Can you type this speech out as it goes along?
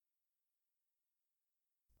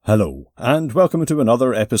Hello, and welcome to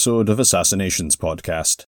another episode of Assassinations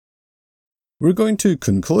Podcast. We're going to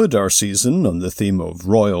conclude our season on the theme of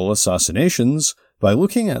royal assassinations by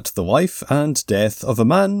looking at the life and death of a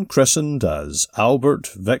man christened as Albert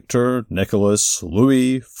Victor Nicholas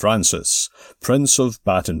Louis Francis, Prince of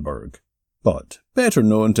Battenberg, but better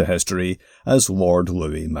known to history as Lord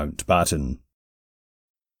Louis Mountbatten.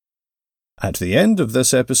 At the end of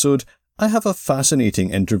this episode, I have a fascinating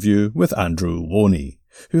interview with Andrew Loney,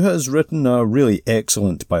 who has written a really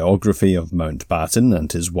excellent biography of Mountbatten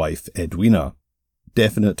and his wife Edwina.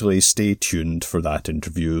 Definitely stay tuned for that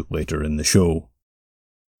interview later in the show.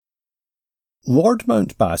 Lord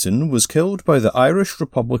Mountbatten was killed by the Irish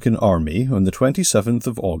Republican Army on the 27th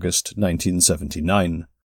of August 1979,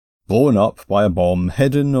 blown up by a bomb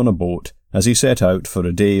hidden on a boat as he set out for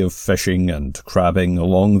a day of fishing and crabbing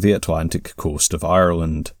along the Atlantic coast of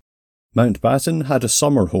Ireland. Mountbatten had a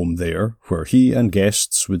summer home there where he and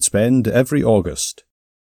guests would spend every August.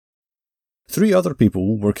 3 other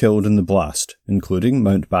people were killed in the blast, including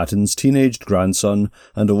Mountbatten's teenaged grandson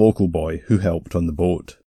and a local boy who helped on the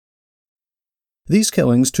boat. These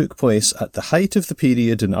killings took place at the height of the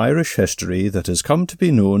period in Irish history that has come to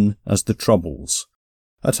be known as the Troubles,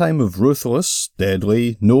 a time of ruthless,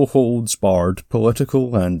 deadly, no-holds-barred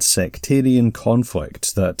political and sectarian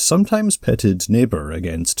conflict that sometimes pitted neighbour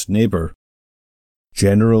against neighbour.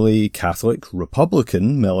 Generally Catholic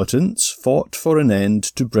Republican militants fought for an end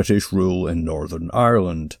to British rule in Northern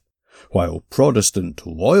Ireland, while Protestant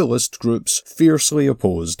Loyalist groups fiercely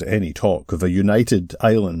opposed any talk of a united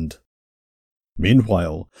island.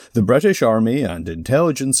 Meanwhile, the British Army and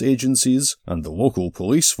intelligence agencies and the local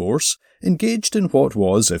police force engaged in what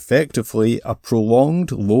was effectively a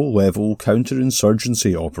prolonged low-level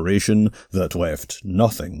counterinsurgency operation that left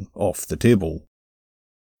nothing off the table.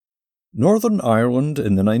 Northern Ireland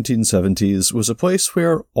in the 1970s was a place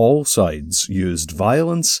where all sides used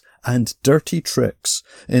violence and dirty tricks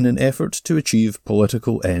in an effort to achieve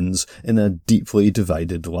political ends in a deeply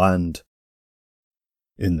divided land.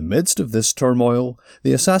 In the midst of this turmoil,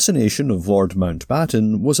 the assassination of Lord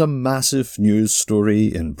Mountbatten was a massive news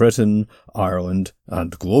story in Britain, Ireland,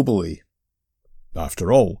 and globally.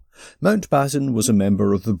 After all, Mountbatten was a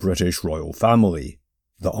member of the British royal family,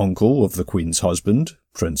 the uncle of the Queen's husband,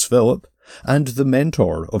 Prince Philip, and the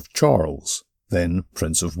mentor of Charles, then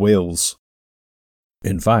Prince of Wales.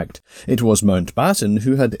 In fact, it was Mountbatten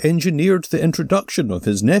who had engineered the introduction of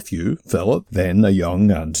his nephew, Philip, then a young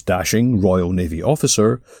and dashing Royal Navy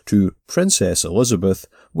officer, to Princess Elizabeth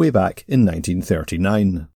way back in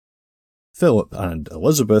 1939. Philip and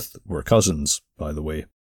Elizabeth were cousins, by the way.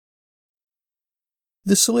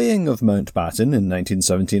 The slaying of Mountbatten in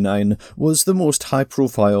 1979 was the most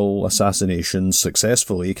high-profile assassination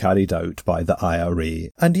successfully carried out by the IRA,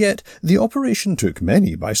 and yet the operation took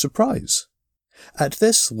many by surprise. At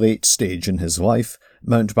this late stage in his life,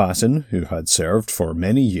 Mountbatten, who had served for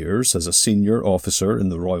many years as a senior officer in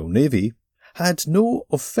the Royal Navy, had no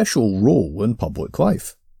official role in public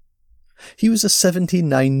life. He was a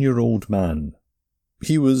 79-year-old man.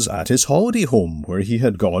 He was at his holiday home where he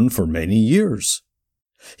had gone for many years.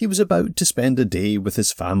 He was about to spend a day with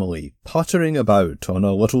his family, puttering about on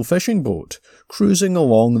a little fishing boat, cruising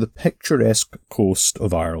along the picturesque coast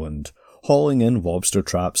of Ireland, hauling in lobster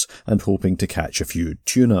traps and hoping to catch a few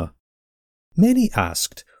tuna. Many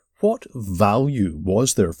asked, what value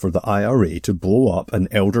was there for the IRA to blow up an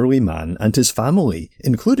elderly man and his family,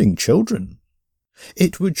 including children?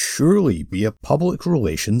 It would surely be a public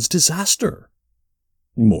relations disaster.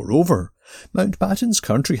 Moreover, Mountbatten's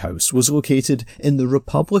country house was located in the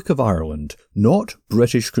Republic of Ireland, not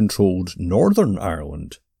British-controlled Northern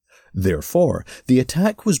Ireland. Therefore, the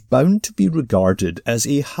attack was bound to be regarded as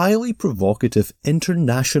a highly provocative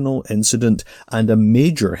international incident and a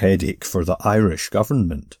major headache for the Irish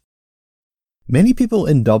government. Many people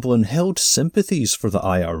in Dublin held sympathies for the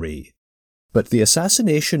IRA, but the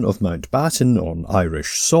assassination of Mountbatten on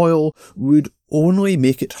Irish soil would only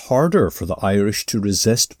make it harder for the Irish to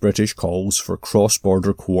resist British calls for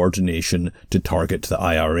cross-border coordination to target the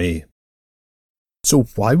IRA. So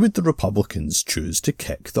why would the Republicans choose to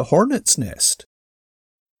kick the hornet's nest?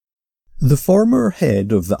 The former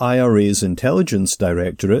head of the IRA's Intelligence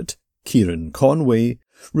Directorate, Kieran Conway,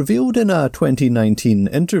 revealed in a 2019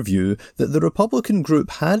 interview that the Republican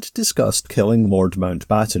group had discussed killing Lord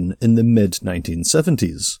Mountbatten in the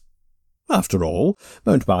mid-1970s. After all,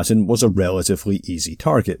 Mountbatten was a relatively easy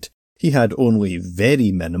target. He had only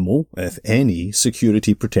very minimal, if any,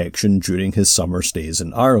 security protection during his summer stays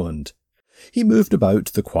in Ireland. He moved about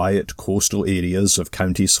the quiet coastal areas of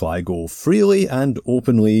County Sligo freely and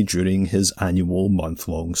openly during his annual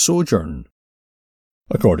month-long sojourn.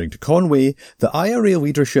 According to Conway, the IRA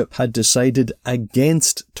leadership had decided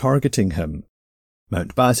against targeting him.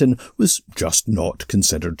 Mountbatten was just not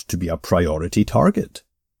considered to be a priority target.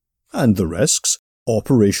 And the risks,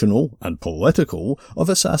 operational and political, of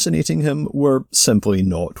assassinating him were simply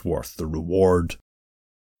not worth the reward.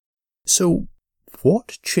 So,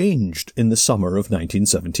 what changed in the summer of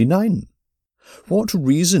 1979? What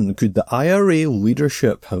reason could the IRA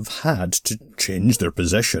leadership have had to change their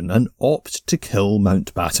position and opt to kill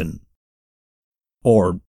Mountbatten?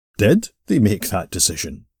 Or did they make that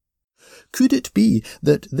decision? Could it be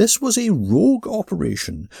that this was a rogue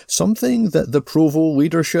operation, something that the Provo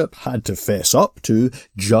leadership had to fess up to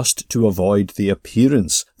just to avoid the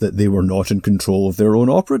appearance that they were not in control of their own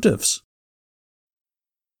operatives?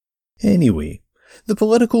 Anyway, the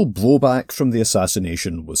political blowback from the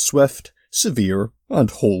assassination was swift, severe, and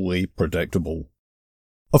wholly predictable.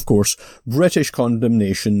 Of course, British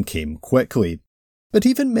condemnation came quickly, but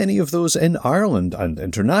even many of those in Ireland and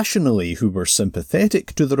internationally who were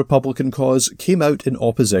sympathetic to the Republican cause came out in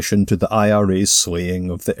opposition to the IRA's slaying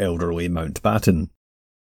of the elderly Mountbatten.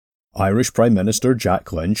 Irish Prime Minister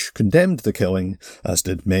Jack Lynch condemned the killing, as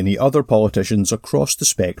did many other politicians across the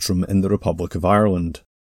spectrum in the Republic of Ireland.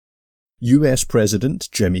 US President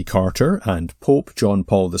Jimmy Carter and Pope John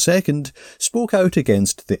Paul II spoke out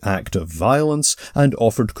against the act of violence and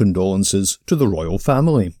offered condolences to the royal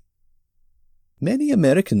family. Many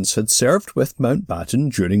Americans had served with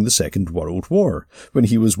Mountbatten during the Second World War, when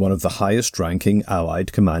he was one of the highest-ranking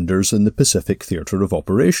Allied commanders in the Pacific Theatre of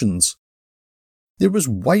Operations. There was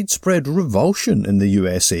widespread revulsion in the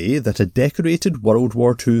USA that a decorated World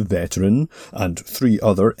War II veteran and 3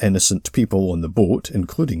 other innocent people on the boat,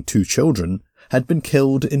 including 2 children, had been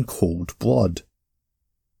killed in cold blood.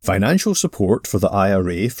 Financial support for the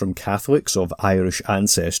IRA from Catholics of Irish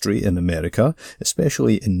ancestry in America,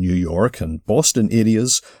 especially in New York and Boston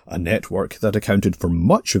areas, a network that accounted for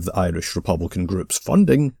much of the Irish Republican group's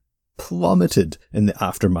funding, plummeted in the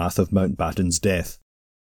aftermath of Mountbatten's death.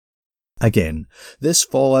 Again, this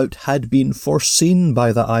fallout had been foreseen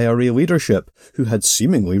by the IRA leadership, who had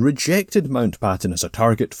seemingly rejected Mountbatten as a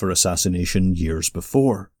target for assassination years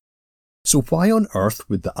before. So why on earth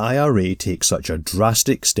would the IRA take such a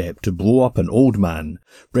drastic step to blow up an old man,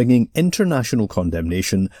 bringing international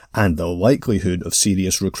condemnation and the likelihood of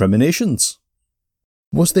serious recriminations?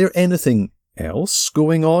 Was there anything else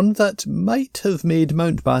going on that might have made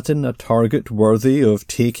Mountbatten a target worthy of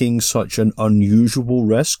taking such an unusual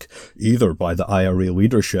risk, either by the IRA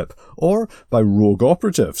leadership, or by rogue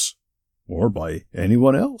operatives, or by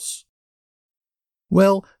anyone else?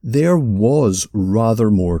 Well, there was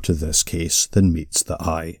rather more to this case than meets the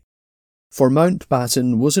eye. For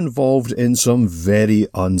Mountbatten was involved in some very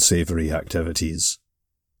unsavoury activities.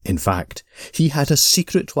 In fact, he had a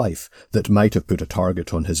secret life that might have put a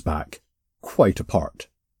target on his back, quite apart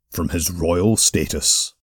from his royal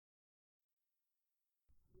status.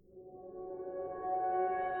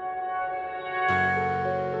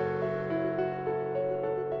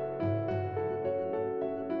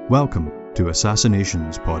 Welcome to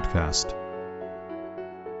Assassinations Podcast,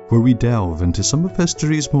 where we delve into some of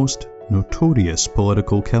history's most notorious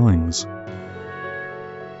political killings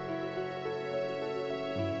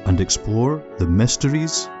and explore the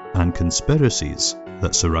mysteries and conspiracies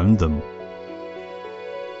that surround them.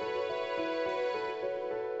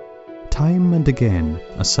 Time and again,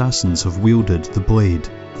 assassins have wielded the blade,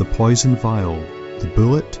 the poison vial, the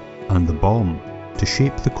bullet, and the bomb to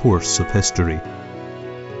shape the course of history.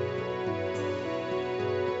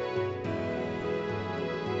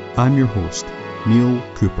 I'm your host, Neil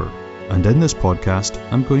Cooper, and in this podcast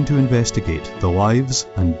I'm going to investigate the lives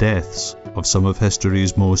and deaths of some of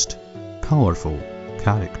history's most colourful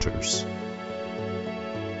characters.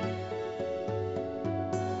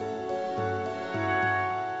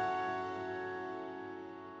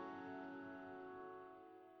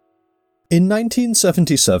 In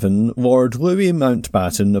 1977, Lord Louis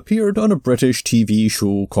Mountbatten appeared on a British TV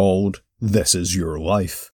show called This Is Your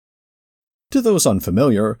Life. To those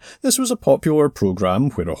unfamiliar, this was a popular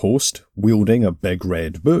programme where a host, wielding a big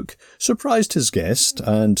red book, surprised his guest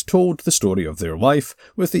and told the story of their life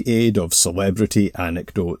with the aid of celebrity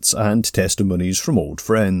anecdotes and testimonies from old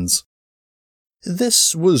friends.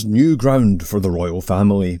 This was new ground for the royal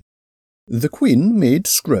family. The Queen made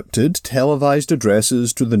scripted, televised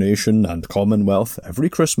addresses to the nation and Commonwealth every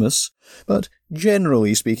Christmas, but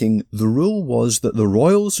generally speaking, the rule was that the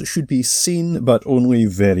royals should be seen but only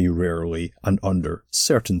very rarely and under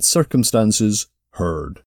certain circumstances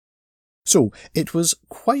heard. So it was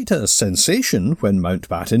quite a sensation when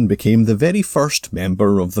Mountbatten became the very first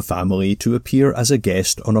member of the family to appear as a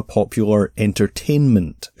guest on a popular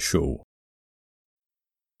entertainment show.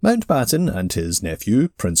 Mountbatten and his nephew,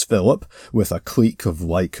 Prince Philip, with a clique of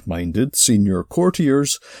like-minded senior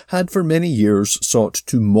courtiers, had for many years sought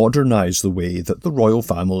to modernise the way that the royal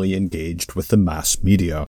family engaged with the mass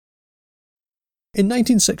media. In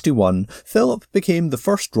 1961, Philip became the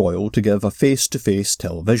first royal to give a face-to-face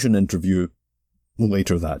television interview.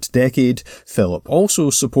 Later that decade, Philip also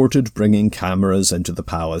supported bringing cameras into the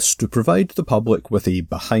palace to provide the public with a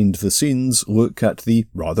behind-the-scenes look at the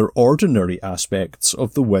rather ordinary aspects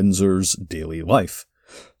of the Windsors' daily life.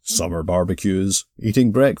 Summer barbecues,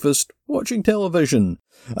 eating breakfast, watching television,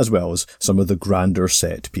 as well as some of the grander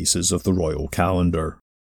set pieces of the royal calendar.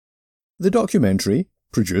 The documentary,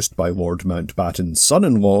 produced by Lord Mountbatten's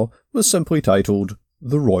son-in-law, was simply titled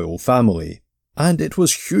The Royal Family, and it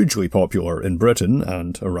was hugely popular in Britain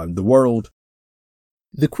and around the world.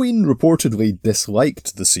 The Queen reportedly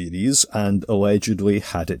disliked the series and allegedly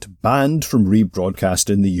had it banned from rebroadcast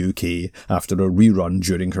in the UK after a rerun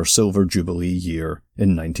during her Silver Jubilee year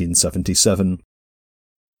in 1977.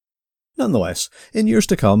 Nonetheless, in years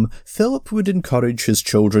to come, Philip would encourage his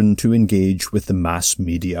children to engage with the mass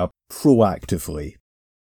media proactively.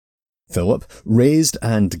 Philip, raised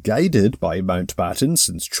and guided by Mountbatten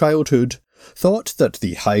since childhood, thought that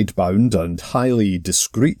the hidebound and highly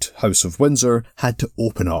discreet House of Windsor had to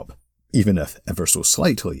open up, even if ever so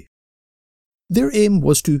slightly. Their aim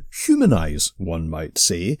was to humanise, one might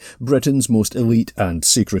say, Britain's most elite and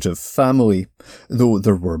secretive family, though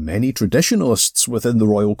there were many traditionalists within the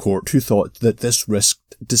royal court who thought that this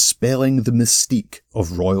risked dispelling the mystique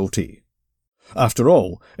of royalty. After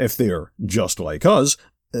all, if they're just like us,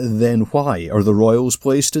 then why are the royals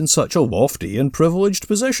placed in such a lofty and privileged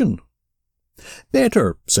position?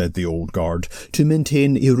 Better, said the old guard, to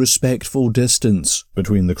maintain a respectful distance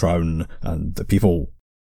between the crown and the people.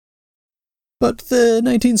 But the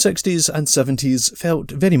 1960s and 70s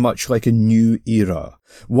felt very much like a new era,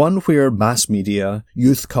 one where mass media,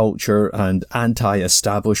 youth culture and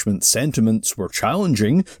anti-establishment sentiments were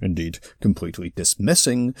challenging, indeed completely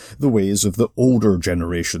dismissing, the ways of the older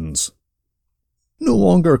generations. No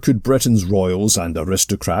longer could Britain's royals and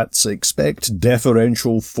aristocrats expect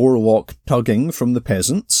deferential forelock tugging from the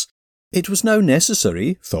peasants. It was now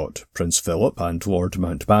necessary, thought Prince Philip and Lord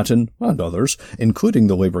Mountbatten, and others, including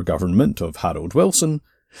the Labour government of Harold Wilson,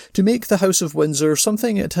 to make the House of Windsor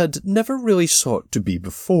something it had never really sought to be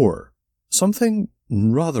before, something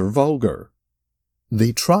rather vulgar.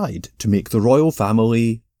 They tried to make the royal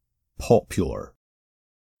family popular.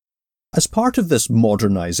 As part of this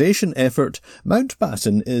modernisation effort,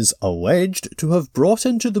 Mountbatten is alleged to have brought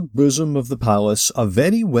into the bosom of the palace a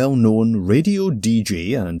very well-known radio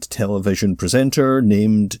DJ and television presenter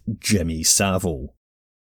named Jimmy Savile.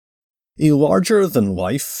 A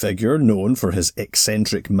larger-than-life figure known for his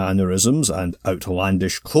eccentric mannerisms and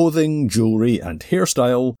outlandish clothing, jewellery and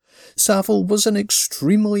hairstyle, Savile was an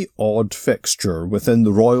extremely odd fixture within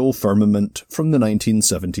the royal firmament from the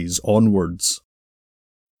 1970s onwards.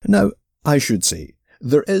 Now, I should say,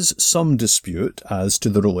 there is some dispute as to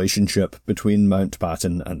the relationship between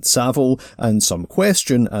Mountbatten and Savile, and some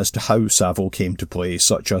question as to how Savile came to play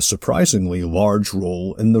such a surprisingly large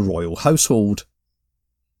role in the royal household.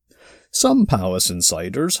 Some palace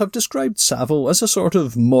insiders have described Savile as a sort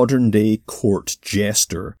of modern-day court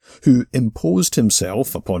jester, who imposed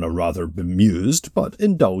himself upon a rather bemused but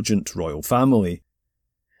indulgent royal family.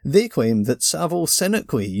 They claim that Savile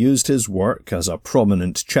cynically used his work as a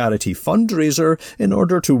prominent charity fundraiser in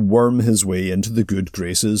order to worm his way into the good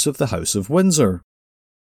graces of the House of Windsor.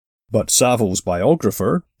 But Savile's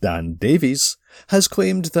biographer, Dan Davies, has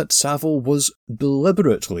claimed that Savile was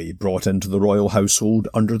deliberately brought into the royal household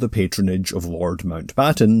under the patronage of Lord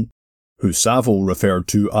Mountbatten, who Savile referred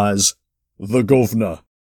to as the Governor.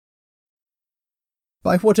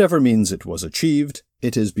 By whatever means it was achieved,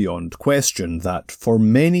 it is beyond question that for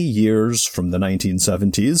many years from the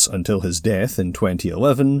 1970s until his death in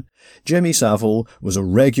 2011, Jimmy Savile was a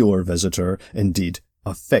regular visitor, indeed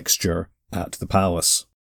a fixture, at the palace.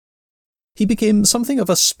 He became something of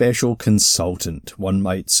a special consultant, one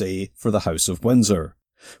might say, for the House of Windsor,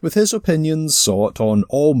 with his opinions sought on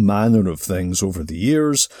all manner of things over the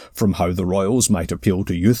years, from how the royals might appeal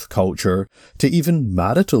to youth culture, to even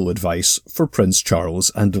marital advice for Prince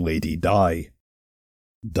Charles and Lady Di.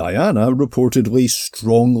 Diana reportedly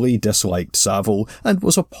strongly disliked Savile and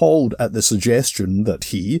was appalled at the suggestion that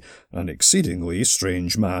he, an exceedingly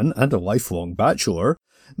strange man and a lifelong bachelor,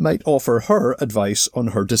 might offer her advice on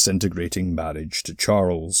her disintegrating marriage to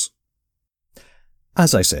Charles.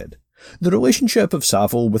 As I said, The relationship of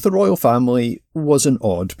Saville with the royal family was an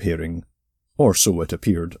odd pairing, or so it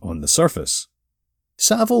appeared on the surface.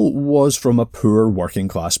 Saville was from a poor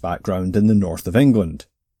working-class background in the north of England.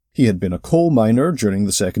 He had been a coal miner during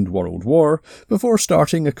the Second World War before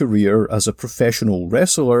starting a career as a professional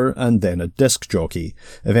wrestler and then a disc jockey,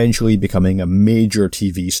 eventually becoming a major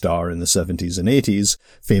TV star in the 70s and 80s,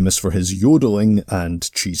 famous for his yodeling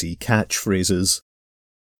and cheesy catchphrases.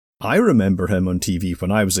 I remember him on TV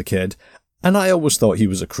when I was a kid, and I always thought he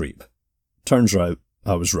was a creep. Turns out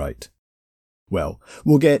I was right. Well,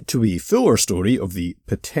 we'll get to a fuller story of the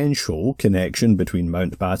potential connection between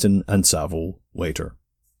Mountbatten and Saville later.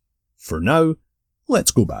 For now, let's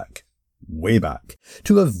go back, way back,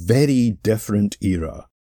 to a very different era.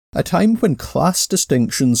 A time when class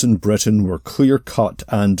distinctions in Britain were clear-cut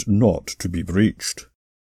and not to be breached.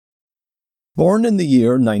 Born in the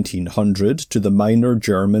year 1900 to the minor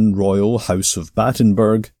German royal house of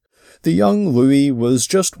Battenberg, the young Louis was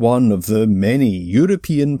just one of the many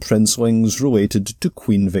European princelings related to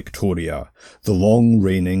Queen Victoria, the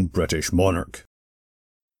long-reigning British monarch.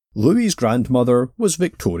 Louis's grandmother was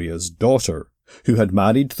Victoria's daughter, who had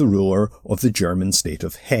married the ruler of the German state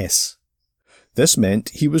of Hesse. This meant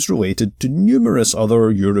he was related to numerous other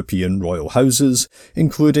European royal houses,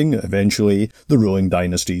 including, eventually, the ruling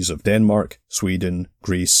dynasties of Denmark, Sweden,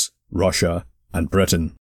 Greece, Russia, and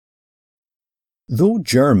Britain. Though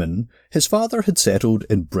German, his father had settled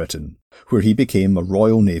in Britain, where he became a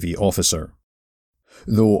Royal Navy officer.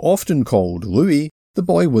 Though often called Louis, the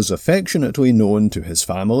boy was affectionately known to his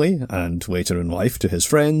family, and later in life to his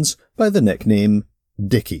friends, by the nickname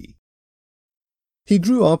Dickie. He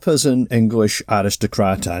grew up as an English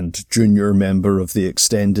aristocrat and junior member of the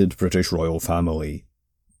extended British royal family.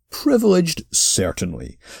 Privileged,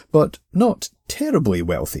 certainly, but not terribly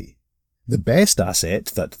wealthy. The best asset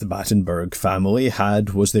that the Battenberg family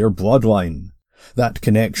had was their bloodline. That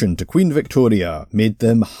connection to Queen Victoria made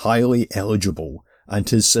them highly eligible, and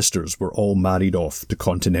his sisters were all married off to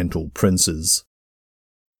continental princes.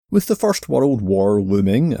 With the First World War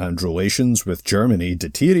looming and relations with Germany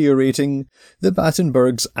deteriorating, the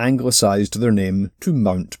Battenbergs anglicised their name to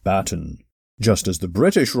Mountbatten, just as the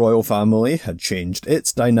British royal family had changed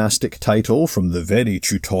its dynastic title from the very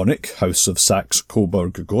Teutonic House of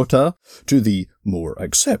Saxe-Coburg-Gotha to the more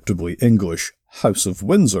acceptably English House of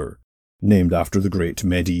Windsor, named after the great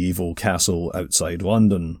medieval castle outside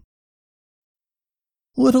London.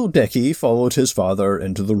 Little Dickie followed his father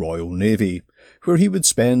into the Royal Navy, where he would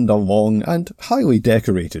spend a long and highly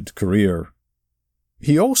decorated career.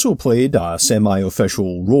 He also played a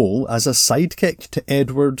semi-official role as a sidekick to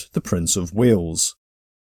Edward, the Prince of Wales.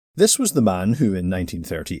 This was the man who in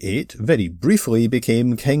 1938 very briefly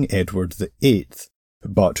became King Edward VIII,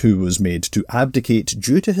 but who was made to abdicate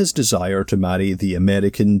due to his desire to marry the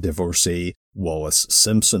American divorcee Wallis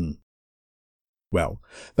Simpson. Well,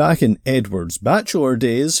 back in Edward's bachelor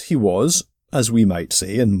days, he was, as we might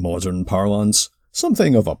say in modern parlance,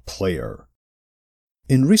 something of a player.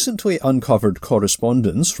 In recently uncovered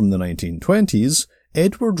correspondence from the 1920s,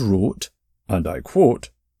 Edward wrote, and I quote,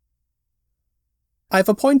 "I've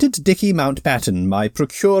appointed Dickie Mountbatten my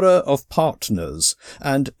procurer of partners,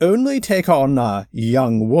 and only take on a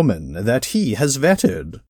young woman that he has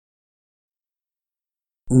vetted."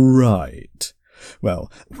 Right.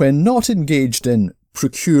 Well, when not engaged in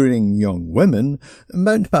procuring young women,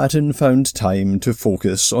 Mountbatten found time to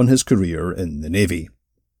focus on his career in the Navy.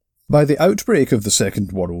 By the outbreak of the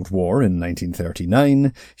Second World War in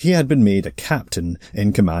 1939, he had been made a captain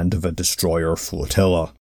in command of a destroyer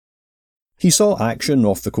flotilla. He saw action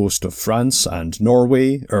off the coast of France and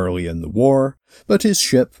Norway early in the war, but his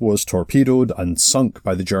ship was torpedoed and sunk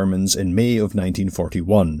by the Germans in May of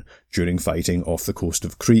 1941 during fighting off the coast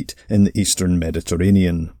of Crete in the eastern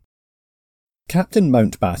Mediterranean. Captain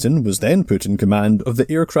Mountbatten was then put in command of the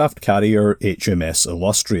aircraft carrier HMS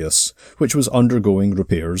Illustrious, which was undergoing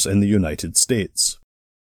repairs in the United States.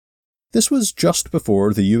 This was just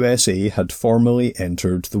before the USA had formally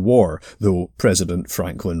entered the war, though President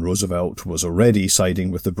Franklin Roosevelt was already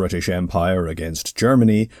siding with the British Empire against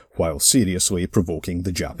Germany while seriously provoking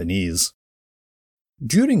the Japanese.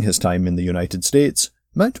 During his time in the United States,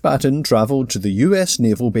 Mountbatten travelled to the US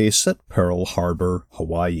naval base at Pearl Harbor,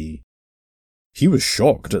 Hawaii. He was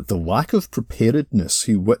shocked at the lack of preparedness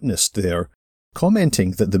he witnessed there,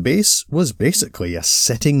 commenting that the base was basically a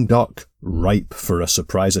sitting duck, ripe for a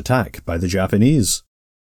surprise attack by the Japanese.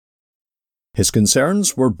 His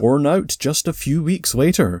concerns were borne out just a few weeks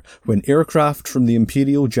later, when aircraft from the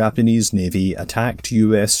Imperial Japanese Navy attacked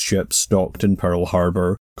US ships docked in Pearl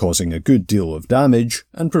Harbor, causing a good deal of damage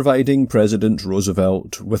and providing President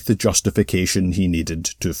Roosevelt with the justification he needed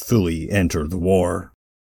to fully enter the war.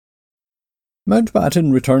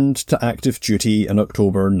 Mountbatten returned to active duty in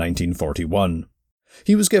October 1941.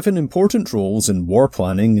 He was given important roles in war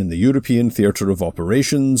planning in the European Theatre of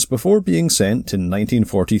Operations before being sent in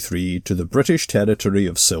 1943 to the British territory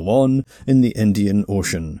of Ceylon in the Indian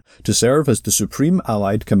Ocean to serve as the Supreme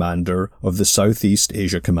Allied Commander of the Southeast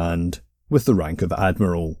Asia Command, with the rank of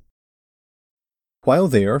Admiral. While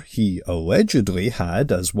there, he allegedly had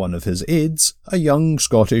as one of his aides a young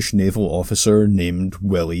Scottish naval officer named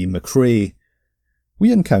Willie McRae.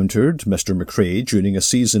 We encountered Mr. McRae during a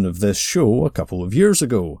season of this show a couple of years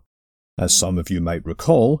ago. As some of you might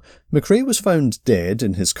recall, McRae was found dead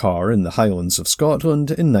in his car in the Highlands of Scotland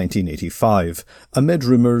in 1985, amid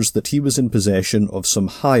rumours that he was in possession of some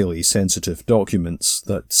highly sensitive documents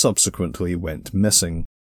that subsequently went missing.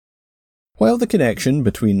 While the connection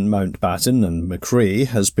between Mountbatten and McRae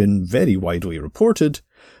has been very widely reported,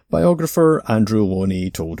 biographer Andrew Loney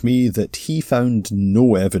told me that he found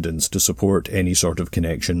no evidence to support any sort of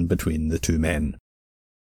connection between the two men.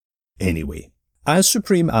 Anyway, as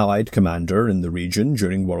Supreme Allied Commander in the region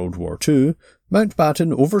during World War II,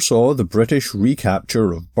 Mountbatten oversaw the British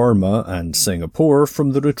recapture of Burma and Singapore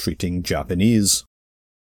from the retreating Japanese.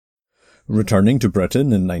 Returning to Britain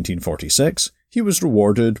in 1946, he was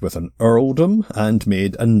rewarded with an earldom and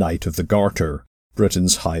made a Knight of the Garter,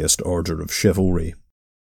 Britain's highest order of chivalry.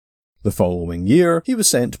 The following year, he was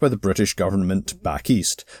sent by the British government back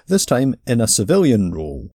east, this time in a civilian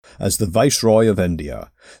role, as the Viceroy of India,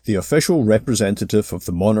 the official representative of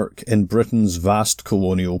the monarch in Britain's vast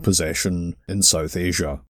colonial possession in South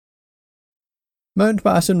Asia.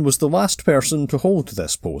 Mountbatten was the last person to hold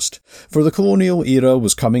this post, for the colonial era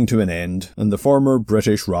was coming to an end and the former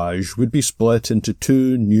British Raj would be split into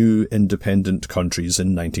two new independent countries in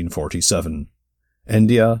 1947,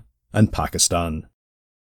 India and Pakistan.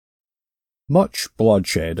 Much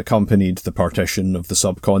bloodshed accompanied the partition of the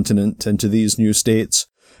subcontinent into these new states,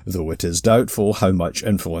 though it is doubtful how much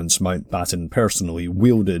influence Mountbatten personally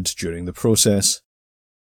wielded during the process.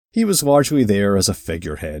 He was largely there as a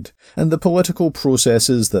figurehead, and the political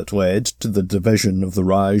processes that led to the division of the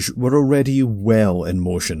Raj were already well in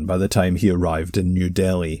motion by the time he arrived in New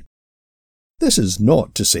Delhi. This is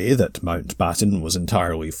not to say that Mountbatten was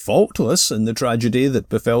entirely faultless in the tragedy that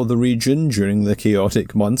befell the region during the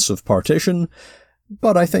chaotic months of partition,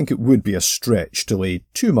 but I think it would be a stretch to lay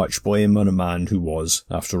too much blame on a man who was,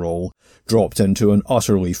 after all, dropped into an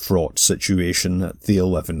utterly fraught situation at the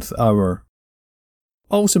 11th hour.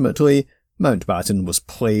 Ultimately, Mountbatten was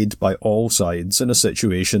played by all sides in a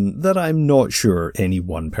situation that I'm not sure any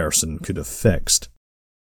one person could have fixed.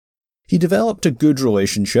 He developed a good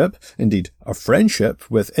relationship, indeed a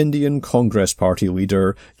friendship, with Indian Congress Party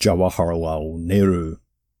leader Jawaharlal Nehru.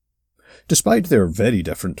 Despite their very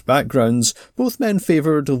different backgrounds, both men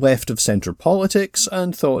favoured left-of-centre politics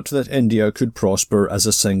and thought that India could prosper as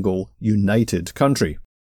a single, united country.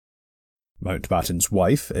 Mountbatten's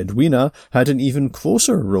wife, Edwina, had an even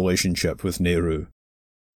closer relationship with Nehru.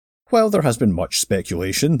 While there has been much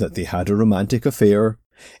speculation that they had a romantic affair,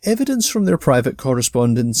 evidence from their private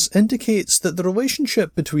correspondence indicates that the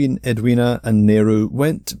relationship between Edwina and Nehru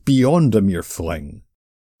went beyond a mere fling.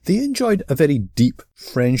 They enjoyed a very deep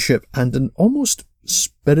friendship and an almost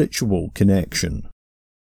spiritual connection.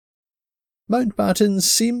 Mountbatten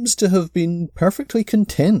seems to have been perfectly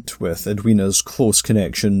content with Edwina's close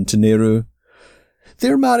connection to Nehru.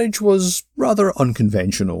 Their marriage was rather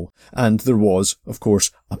unconventional, and there was, of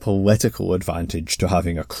course, a political advantage to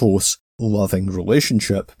having a close, loving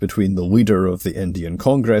relationship between the leader of the Indian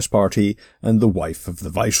Congress Party and the wife of the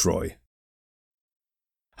Viceroy.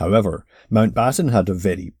 However, Mountbatten had a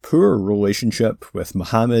very poor relationship with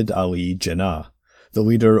Muhammad Ali Jinnah, the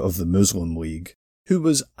leader of the Muslim League, who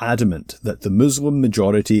was adamant that the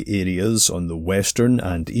Muslim-majority areas on the western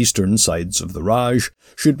and eastern sides of the Raj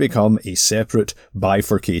should become a separate,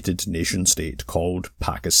 bifurcated nation-state called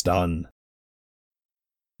Pakistan.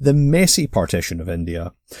 The messy partition of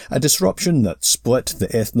India, a disruption that split the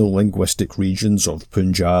ethno-linguistic regions of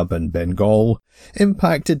Punjab and Bengal,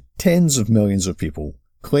 impacted tens of millions of people,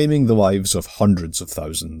 claiming the lives of hundreds of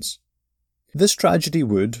thousands. This tragedy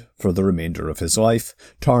would, for the remainder of his life,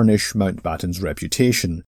 tarnish Mountbatten's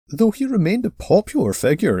reputation, though he remained a popular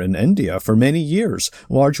figure in India for many years,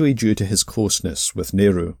 largely due to his closeness with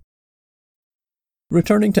Nehru.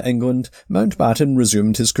 Returning to England, Mountbatten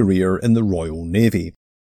resumed his career in the Royal Navy.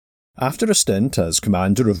 After a stint as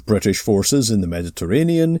commander of British forces in the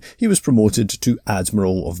Mediterranean, he was promoted to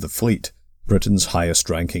Admiral of the Fleet, Britain's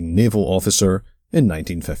highest-ranking naval officer, in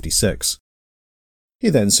 1956. He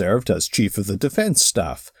then served as Chief of the Defence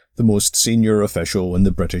Staff, the most senior official in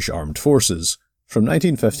the British Armed Forces, from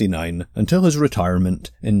 1959 until his retirement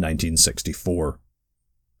in 1964.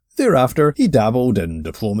 Thereafter, he dabbled in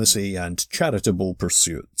diplomacy and charitable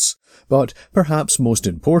pursuits, but perhaps most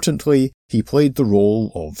importantly, he played the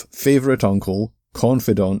role of favourite uncle,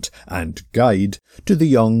 confidant and guide to the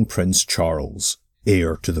young Prince Charles,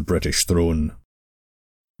 heir to the British throne.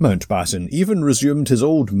 Mountbatten even resumed his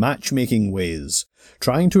old matchmaking ways,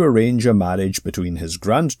 trying to arrange a marriage between his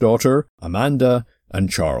granddaughter, Amanda, and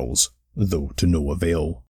Charles, though to no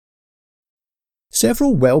avail.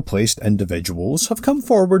 Several well-placed individuals have come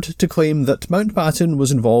forward to claim that Mountbatten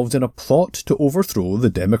was involved in a plot to overthrow the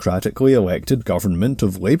democratically elected government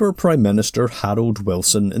of Labour Prime Minister Harold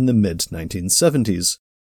Wilson in the mid-1970s.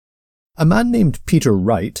 A man named Peter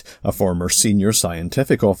Wright, a former senior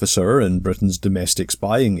scientific officer in Britain's domestic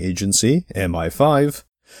spying agency, MI5,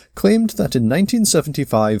 claimed that in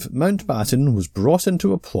 1975 Mountbatten was brought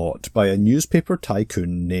into a plot by a newspaper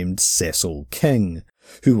tycoon named Cecil King,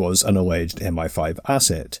 who was an alleged MI5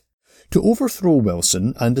 asset, to overthrow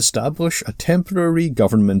Wilson and establish a temporary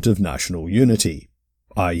government of national unity,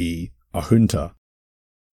 i.e. a junta.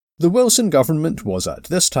 The Wilson government was at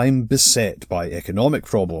this time beset by economic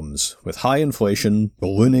problems, with high inflation,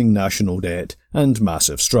 ballooning national debt, and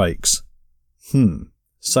massive strikes.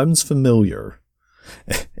 Sounds familiar.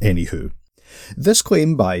 Anywho, this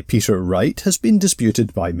claim by Peter Wright has been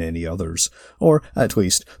disputed by many others, or at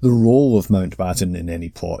least the role of Mountbatten in any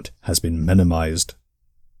plot has been minimised.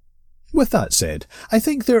 With that said, I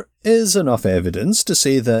think there is enough evidence to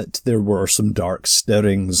say that there were some dark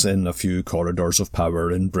stirrings in a few corridors of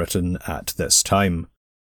power in Britain at this time.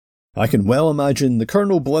 I can well imagine the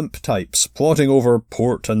Colonel Blimp types plotting over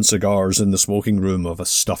port and cigars in the smoking room of a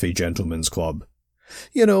stuffy gentleman's club.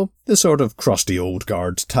 You know, the sort of crusty old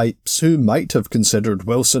guard types who might have considered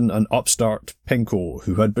Wilson an upstart pinko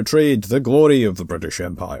who had betrayed the glory of the British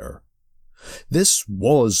Empire. This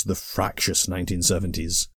was the fractious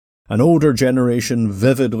 1970s. An older generation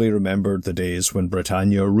vividly remembered the days when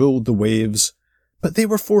Britannia ruled the waves, but they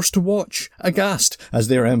were forced to watch, aghast, as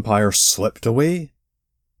their empire slipped away.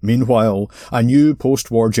 Meanwhile, a new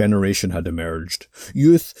post-war generation had emerged,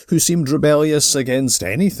 youth who seemed rebellious against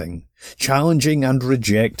anything, challenging and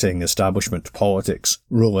rejecting establishment politics,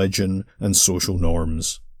 religion, and social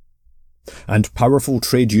norms. And powerful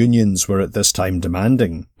trade unions were at this time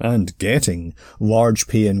demanding, and getting, large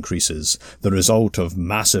pay increases, the result of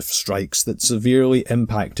massive strikes that severely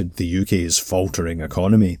impacted the UK's faltering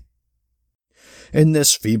economy. In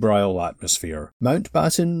this febrile atmosphere,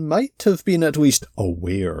 Mountbatten might have been at least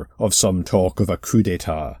aware of some talk of a coup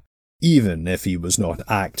d'etat, even if he was not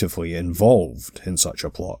actively involved in such a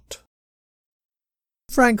plot.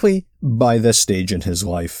 Frankly, by this stage in his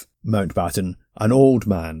life, Mountbatten, an old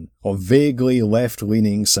man of vaguely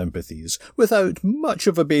left-leaning sympathies, without much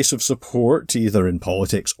of a base of support either in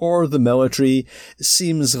politics or the military,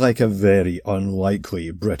 seems like a very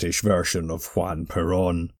unlikely British version of Juan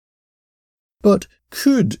Perón. But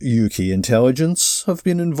could UK intelligence have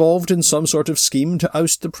been involved in some sort of scheme to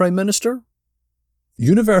oust the Prime Minister?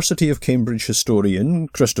 University of Cambridge historian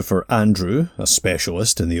Christopher Andrew, a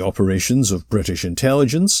specialist in the operations of British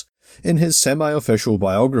intelligence, in his semi-official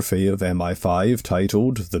biography of MI5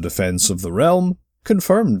 titled The Defence of the Realm,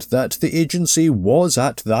 confirmed that the agency was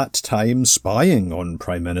at that time spying on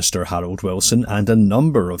Prime Minister Harold Wilson and a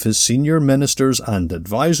number of his senior ministers and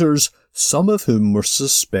advisers, some of whom were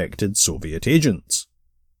suspected Soviet agents.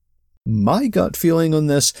 My gut feeling on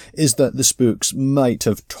this is that the spooks might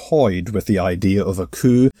have toyed with the idea of a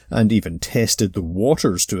coup and even tested the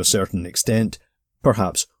waters to a certain extent,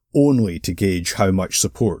 perhaps only to gauge how much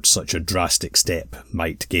support such a drastic step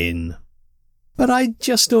might gain. But I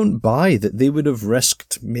just don't buy that they would have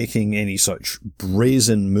risked making any such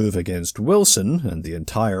brazen move against Wilson and the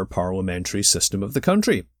entire parliamentary system of the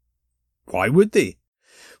country. Why would they?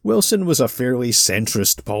 Wilson was a fairly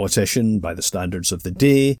centrist politician by the standards of the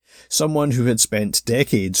day, someone who had spent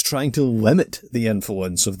decades trying to limit the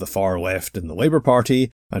influence of the far left in the Labour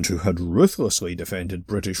Party and who had ruthlessly defended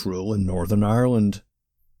British rule in Northern Ireland.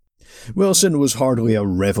 Wilson was hardly a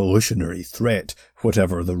revolutionary threat,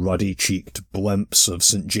 whatever the ruddy-cheeked blimps of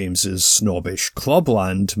St James's snobbish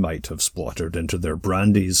clubland might have spluttered into their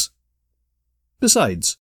brandies.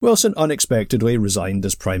 Besides, Wilson unexpectedly resigned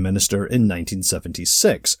as Prime Minister in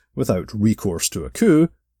 1976 without recourse to a coup,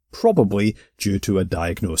 probably due to a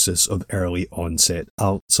diagnosis of early-onset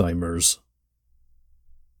Alzheimer's.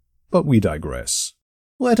 But we digress.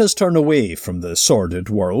 Let us turn away from the sordid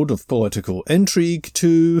world of political intrigue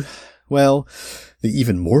to, well, the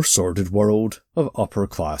even more sordid world of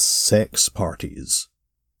upper-class sex parties.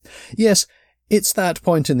 Yes, it's that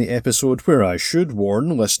point in the episode where I should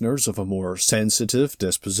warn listeners of a more sensitive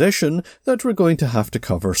disposition that we're going to have to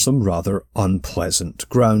cover some rather unpleasant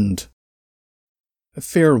ground.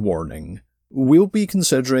 Fair warning. We'll be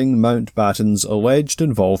considering Mountbatten's alleged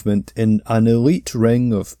involvement in an elite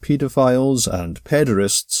ring of paedophiles and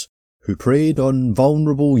pederasts who preyed on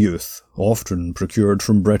vulnerable youth, often procured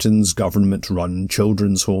from Britain's government-run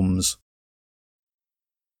children's homes.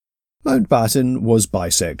 Mountbatten was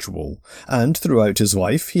bisexual, and throughout his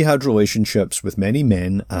life he had relationships with many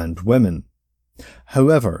men and women.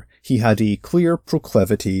 However, he had a clear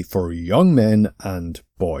proclivity for young men and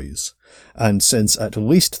boys, and since at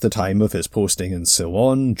least the time of his posting in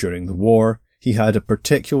Ceylon during the war, he had a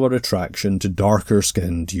particular attraction to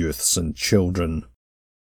darker-skinned youths and children.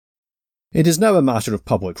 It is now a matter of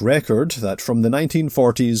public record that from the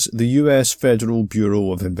 1940s the US Federal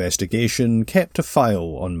Bureau of Investigation kept a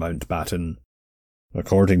file on Mountbatten.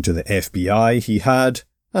 According to the FBI, he had,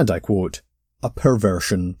 and I quote, a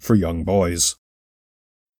perversion for young boys.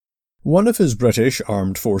 One of his British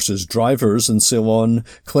Armed Forces drivers in Ceylon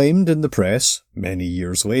claimed in the press, many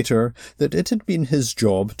years later, that it had been his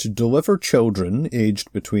job to deliver children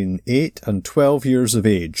aged between 8 and 12 years of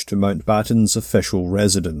age to Mountbatten's official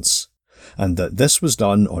residence, and that this was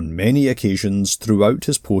done on many occasions throughout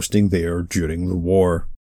his posting there during the war.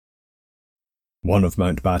 One of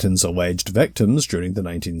Mountbatten's alleged victims during the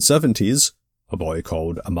 1970s, a boy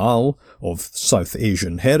called Amal, of South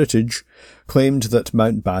Asian heritage, claimed that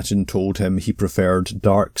Mountbatten told him he preferred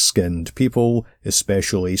dark-skinned people,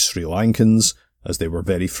 especially Sri Lankans, as they were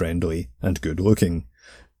very friendly and good-looking.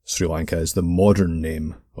 Sri Lanka is the modern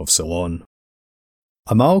name of Ceylon.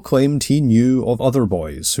 Amal claimed he knew of other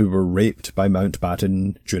boys who were raped by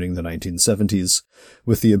Mountbatten during the 1970s,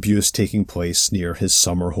 with the abuse taking place near his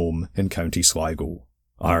summer home in County Sligo,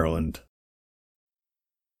 Ireland.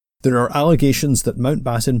 There are allegations that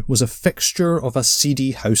Mountbatten was a fixture of a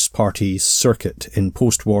seedy house party circuit in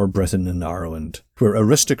post-war Britain and Ireland, where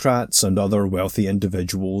aristocrats and other wealthy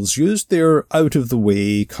individuals used their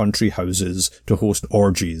out-of-the-way country houses to host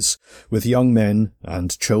orgies, with young men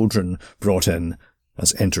and children brought in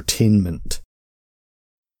as entertainment.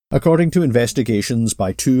 According to investigations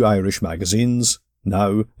by two Irish magazines,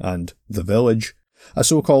 Now and The Village, a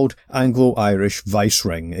so-called Anglo-Irish vice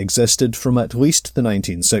ring existed from at least the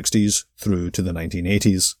 1960s through to the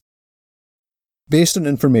 1980s. Based on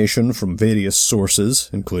information from various sources,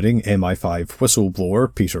 including MI5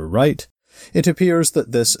 whistleblower Peter Wright, it appears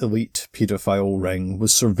that this elite paedophile ring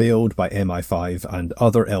was surveilled by MI5 and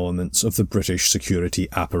other elements of the British security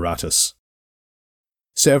apparatus.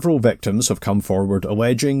 Several victims have come forward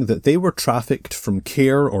alleging that they were trafficked from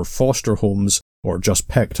care or foster homes or just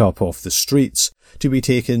picked up off the streets to be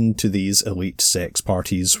taken to these elite sex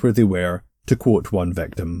parties where they were, to quote one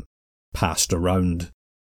victim, passed around.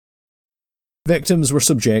 Victims were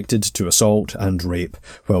subjected to assault and rape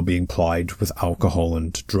while being plied with alcohol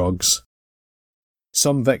and drugs.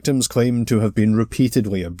 Some victims claim to have been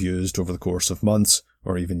repeatedly abused over the course of months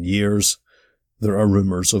or even years. There are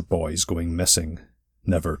rumours of boys going missing,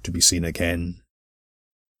 never to be seen again.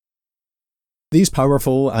 These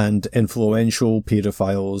powerful and influential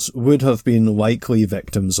paedophiles would have been likely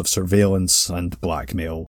victims of surveillance and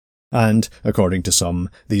blackmail, and, according to some,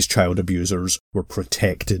 these child abusers were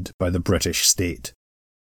protected by the British state.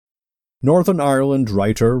 Northern Ireland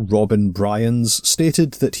writer Robin Bryans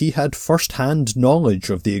stated that he had first-hand knowledge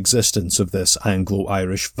of the existence of this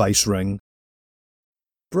Anglo-Irish vice ring.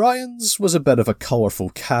 Bryans was a bit of a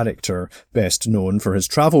colourful character, best known for his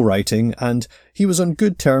travel writing, and he was on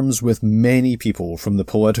good terms with many people from the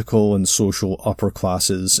political and social upper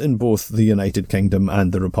classes in both the United Kingdom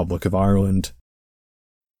and the Republic of Ireland.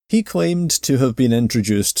 He claimed to have been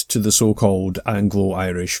introduced to the so-called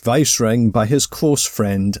Anglo-Irish vice ring by his close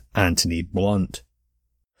friend Anthony Blunt.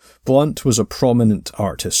 Blunt was a prominent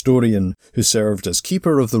art historian who served as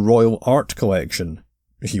keeper of the Royal Art Collection.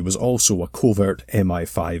 He was also a covert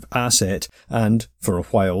MI5 asset and, for a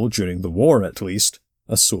while during the war at least,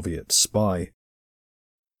 a Soviet spy.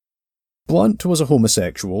 Blunt was a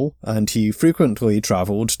homosexual, and he frequently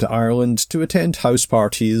travelled to Ireland to attend house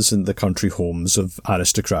parties in the country homes of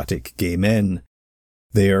aristocratic gay men.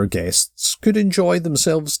 There, guests could enjoy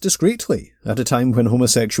themselves discreetly at a time when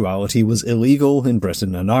homosexuality was illegal in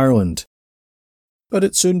Britain and Ireland. But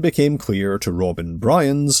it soon became clear to Robin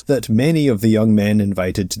Bryans that many of the young men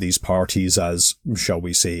invited to these parties as, shall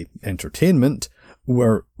we say, entertainment,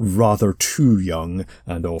 were rather too young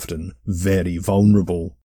and often very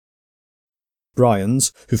vulnerable.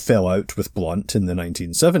 Bryans, who fell out with Blunt in the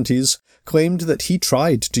 1970s, claimed that he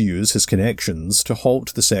tried to use his connections to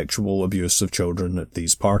halt the sexual abuse of children at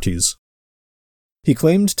these parties. He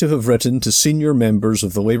claimed to have written to senior members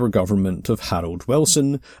of the Labour government of Harold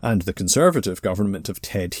Wilson and the Conservative government of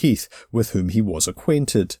Ted Heath, with whom he was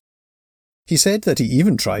acquainted. He said that he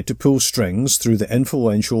even tried to pull strings through the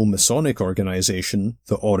influential Masonic organisation,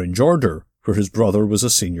 the Orange Order, where his brother was a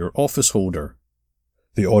senior office holder.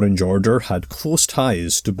 The Orange Order had close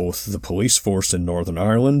ties to both the police force in Northern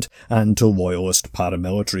Ireland and to loyalist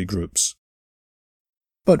paramilitary groups.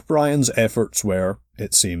 But Bryan's efforts were,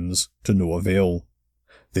 it seems, to no avail.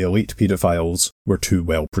 The elite paedophiles were too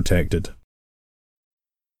well protected.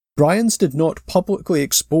 Bryans did not publicly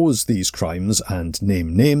expose these crimes and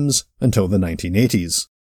name names until the 1980s.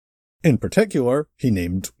 In particular, he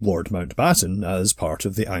named Lord Mountbatten as part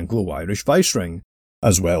of the Anglo-Irish Viceroy,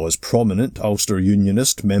 as well as prominent Ulster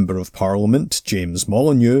Unionist Member of Parliament James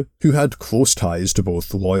Molyneux, who had close ties to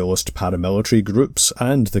both loyalist paramilitary groups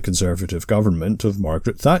and the Conservative government of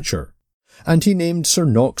Margaret Thatcher. And he named Sir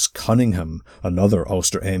Knox Cunningham, another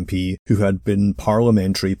Ulster MP who had been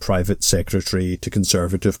Parliamentary Private Secretary to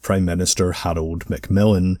Conservative Prime Minister Harold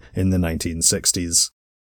Macmillan in the 1960s.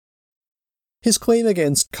 His claim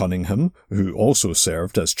against Cunningham, who also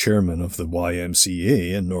served as chairman of the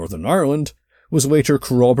YMCA in Northern Ireland, was later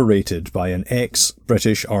corroborated by an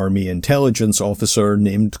ex-British Army intelligence officer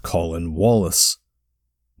named Colin Wallace.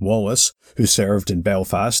 Wallace, who served in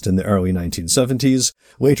Belfast in the early 1970s,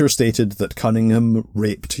 later stated that Cunningham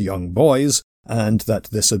raped young boys and that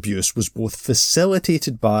this abuse was both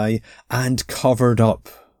facilitated by and covered up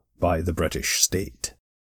by the British state.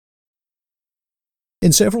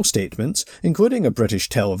 In several statements, including a British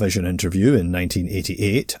television interview in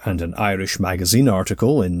 1988 and an Irish magazine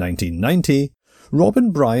article in 1990,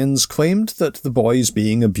 Robin Bryans claimed that the boys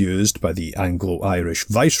being abused by the Anglo-Irish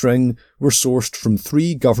Viceroy were sourced from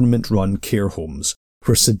 3 government-run care homes,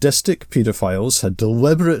 where sadistic paedophiles had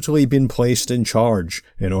deliberately been placed in charge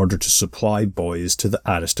in order to supply boys to the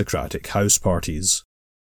aristocratic house parties.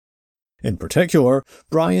 In particular,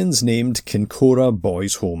 Bryans named Kincora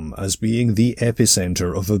Boys' Home as being the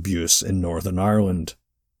epicentre of abuse in Northern Ireland.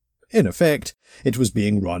 In effect, it was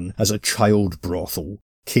being run as a child brothel,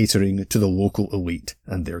 catering to the local elite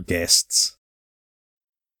and their guests.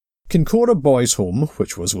 Kincora Boys' Home,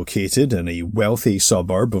 which was located in a wealthy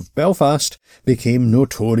suburb of Belfast, became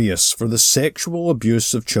notorious for the sexual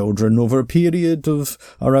abuse of children over a period of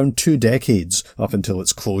around 2 decades up until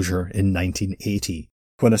its closure in 1980,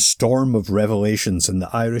 when a storm of revelations in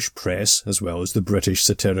the Irish press, as well as the British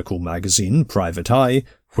satirical magazine Private Eye,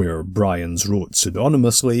 where Bryans wrote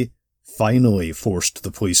pseudonymously, finally forced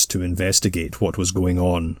the police to investigate what was going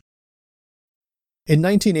on. In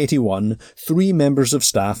 1981, 3 members of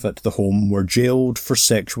staff at the home were jailed for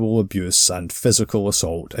sexual abuse and physical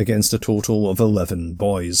assault against a total of 11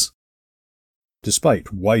 boys.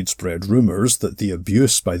 Despite widespread rumours that the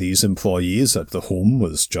abuse by these employees at the home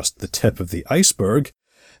was just the tip of the iceberg,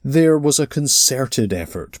 there was a concerted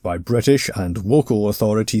effort by British and local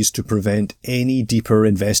authorities to prevent any deeper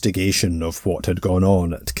investigation of what had gone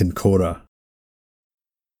on at Kincora.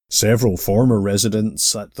 Several former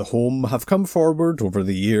residents at the home have come forward over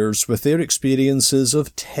the years with their experiences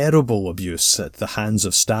of terrible abuse at the hands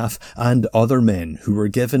of staff and other men who were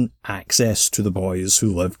given access to the boys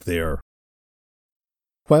who lived there.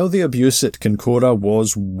 While the abuse at Kincora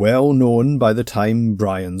was well known by the time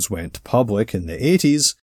Bryans went public in the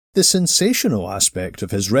 80s, the sensational aspect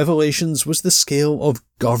of his revelations was the scale of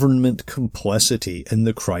government complicity in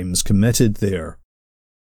the crimes committed there.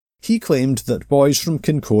 He claimed that boys from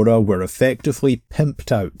Kincora were effectively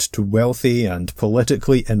pimped out to wealthy and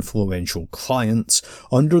politically influential clients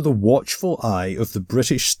under the watchful eye of the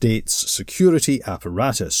British state's security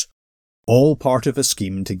apparatus, all part of a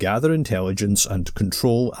scheme to gather intelligence and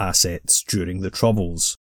control assets during the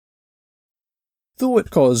Troubles. Though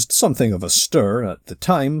it caused something of a stir at the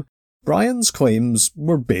time, Bryans' claims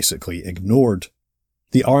were basically ignored.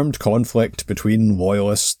 The armed conflict between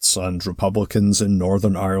Loyalists and Republicans in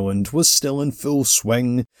Northern Ireland was still in full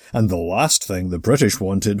swing, and the last thing the British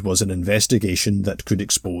wanted was an investigation that could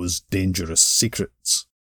expose dangerous secrets.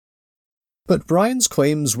 But Bryans'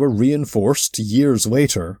 claims were reinforced years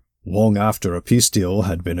later, long after a peace deal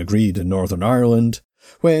had been agreed in Northern Ireland,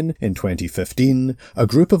 when, in 2015, a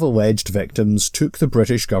group of alleged victims took the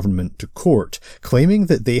British government to court, claiming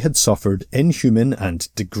that they had suffered inhuman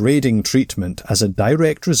and degrading treatment as a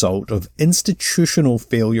direct result of institutional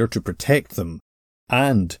failure to protect them,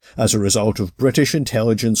 and as a result of British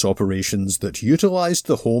intelligence operations that utilised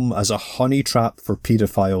the home as a honey trap for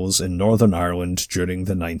paedophiles in Northern Ireland during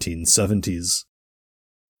the 1970s.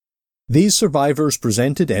 These survivors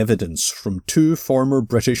presented evidence from two former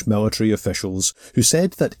British military officials who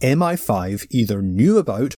said that MI5 either knew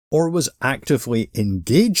about or was actively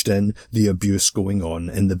engaged in the abuse going on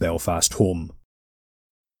in the Belfast home.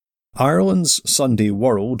 Ireland's Sunday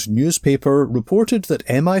World newspaper reported that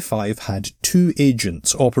MI5 had two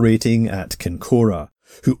agents operating at Kincora,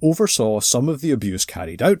 who oversaw some of the abuse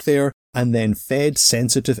carried out there and then fed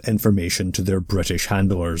sensitive information to their British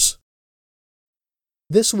handlers.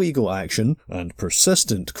 This legal action, and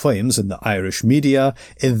persistent claims in the Irish media,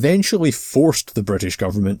 eventually forced the British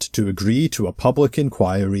government to agree to a public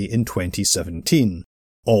inquiry in 2017,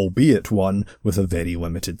 albeit one with a very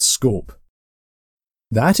limited scope.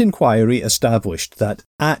 That inquiry established that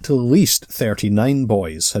at least 39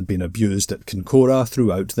 boys had been abused at Kincora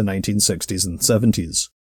throughout the 1960s and 70s.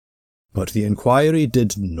 But the inquiry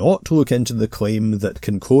did not look into the claim that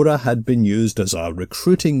Kincora had been used as a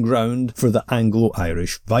recruiting ground for the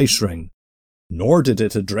Anglo-Irish vice-ring, nor did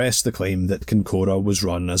it address the claim that Kincora was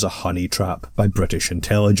run as a honey trap by British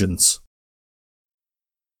intelligence.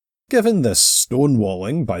 Given this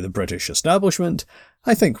stonewalling by the British establishment,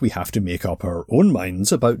 I think we have to make up our own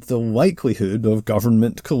minds about the likelihood of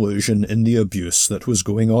government collusion in the abuse that was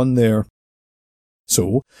going on there.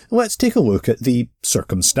 So, let's take a look at the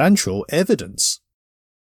circumstantial evidence.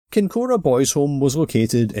 Kincora Boys' Home was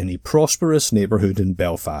located in a prosperous neighbourhood in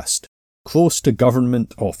Belfast, close to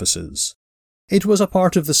government offices. It was a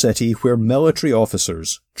part of the city where military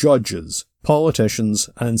officers, judges, politicians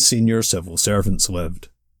and senior civil servants lived.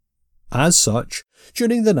 As such,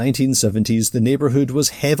 during the 1970s the neighbourhood was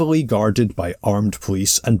heavily guarded by armed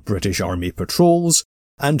police and British Army patrols,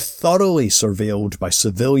 and thoroughly surveilled by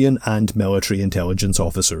civilian and military intelligence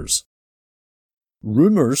officers.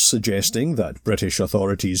 Rumours suggesting that British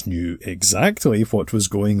authorities knew exactly what was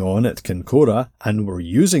going on at Kincora and were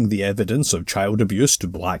using the evidence of child abuse to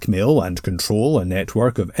blackmail and control a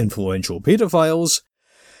network of influential paedophiles,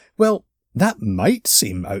 well, that might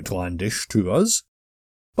seem outlandish to us.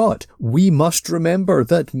 But we must remember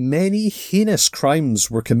that many heinous crimes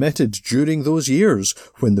were committed during those years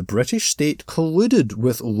when the British state colluded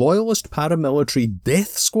with loyalist paramilitary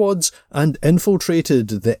death squads and infiltrated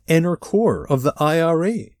the inner core of the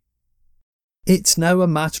IRA. It's now a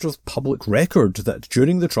matter of public record that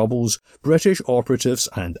during the Troubles, British operatives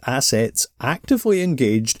and assets actively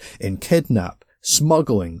engaged in kidnap,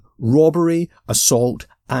 smuggling, robbery, assault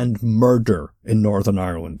and murder in Northern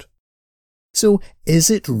Ireland. So, is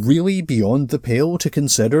it really beyond the pale to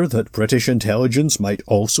consider that British intelligence might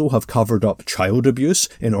also have covered up child abuse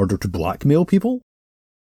in order to blackmail people?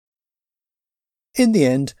 In the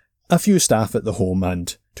end, a few staff at the home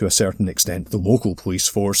and, to a certain extent, the local police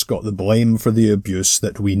force got the blame for the abuse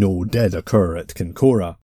that we know did occur at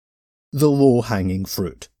Kincora. The low-hanging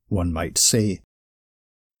fruit, one might say.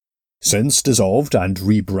 Since dissolved and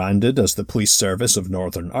rebranded as the Police Service of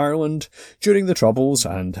Northern Ireland, during the Troubles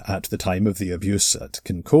and at the time of the abuse at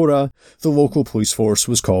Kincora, the local police force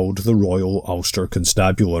was called the Royal Ulster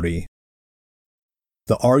Constabulary.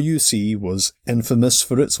 The RUC was infamous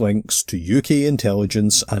for its links to UK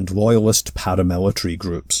intelligence and loyalist paramilitary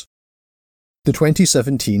groups. The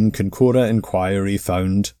 2017 Kincora inquiry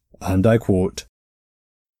found, and I quote,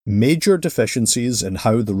 "Major deficiencies in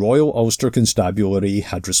how the Royal Ulster Constabulary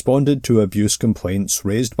had responded to abuse complaints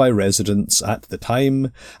raised by residents at the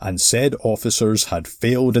time, and said officers had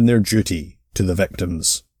failed in their duty to the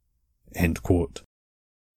victims." End quote.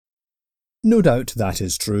 No doubt that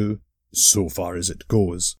is true, so far as it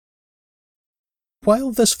goes.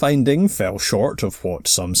 While this finding fell short of what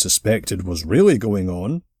some suspected was really going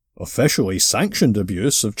on, officially sanctioned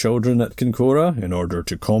abuse of children at Kincora in order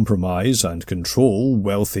to compromise and control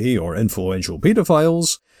wealthy or influential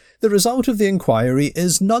paedophiles, the result of the inquiry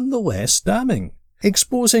is nonetheless damning,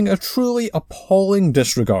 exposing a truly appalling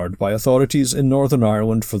disregard by authorities in Northern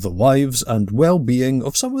Ireland for the lives and well-being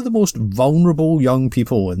of some of the most vulnerable young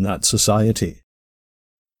people in that society.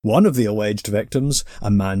 One of the alleged victims, a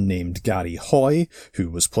man named Gary Hoy, who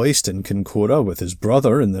was placed in Kincora with his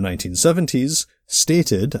brother in the 1970s,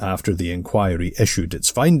 stated after the inquiry issued its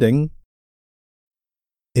finding,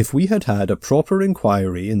 "If we had had a proper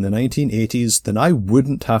inquiry in the 1980s, then I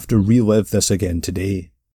wouldn't have to relive this again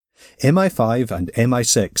today. MI5 and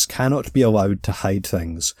MI6 cannot be allowed to hide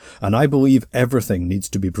things, and I believe everything needs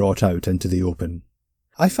to be brought out into the open.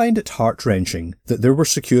 I find it heart-wrenching that there were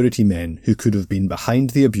security men who could have been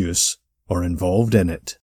behind the abuse or involved in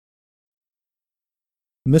it."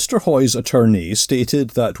 Mr. Hoy's attorney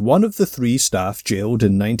stated that one of the 3 staff jailed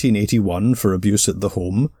in 1981 for abuse at the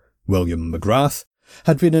home, William McGrath,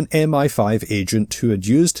 had been an MI5 agent who had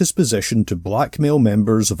used his position to blackmail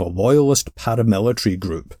members of a loyalist paramilitary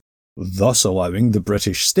group, thus allowing the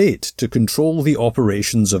British state to control the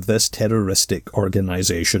operations of this terroristic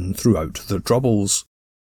organisation throughout the Troubles.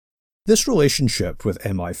 This relationship with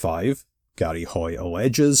MI5, Gary Hoy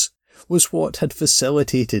alleges, was what had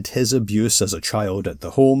facilitated his abuse as a child at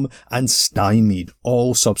the home and stymied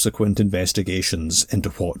all subsequent investigations into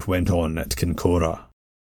what went on at Kincora.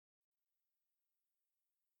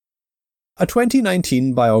 A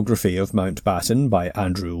 2019 biography of Mountbatten by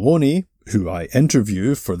Andrew Loney, who I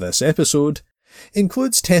interview for this episode,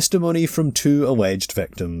 includes testimony from 2 alleged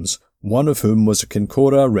victims, one of whom was a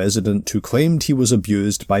Kincora resident who claimed he was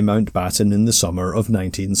abused by Mountbatten in the summer of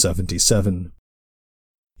 1977.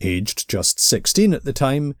 Aged just 16 at the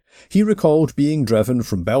time, he recalled being driven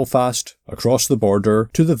from Belfast, across the border,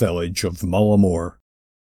 to the village of Mullamore.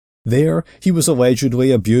 There, he was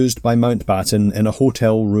allegedly abused by Mountbatten in a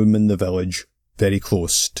hotel room in the village, very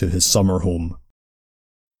close to his summer home.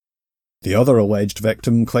 The other alleged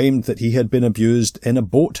victim claimed that he had been abused in a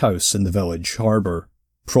boathouse in the village harbour,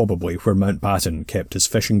 probably where Mountbatten kept his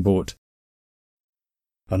fishing boat.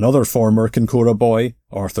 Another former Kincora boy,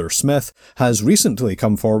 Arthur Smith, has recently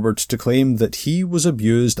come forward to claim that he was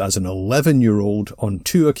abused as an 11-year-old on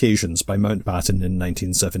 2 occasions by Mountbatten in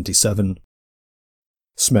 1977.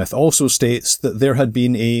 Smith also states that there had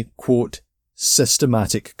been a, quote,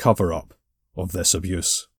 systematic cover-up of this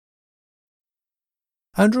abuse.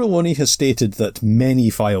 Andrew Loney has stated that many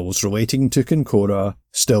files relating to Kincora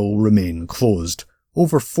still remain closed,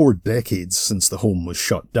 over 4 decades since the home was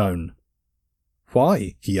shut down.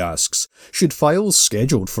 Why, he asks, should files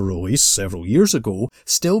scheduled for release several years ago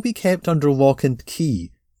still be kept under lock and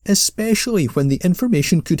key, especially when the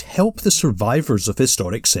information could help the survivors of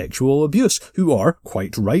historic sexual abuse, who are,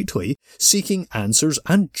 quite rightly, seeking answers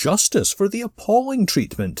and justice for the appalling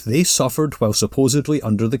treatment they suffered while supposedly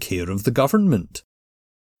under the care of the government?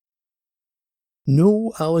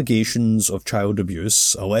 No allegations of child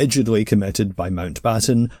abuse allegedly committed by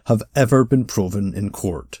Mountbatten have ever been proven in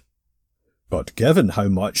court. But given how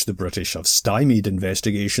much the British have stymied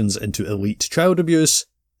investigations into elite child abuse,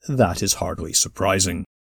 that is hardly surprising.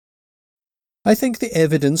 I think the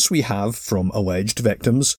evidence we have from alleged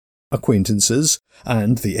victims, acquaintances,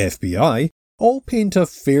 and the FBI all paint a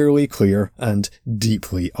fairly clear and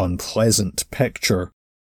deeply unpleasant picture.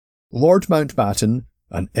 Lord Mountbatten,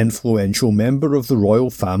 an influential member of the royal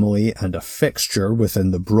family and a fixture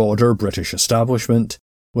within the broader British establishment,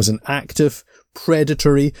 was an active,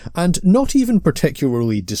 predatory, and not even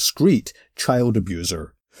particularly discreet child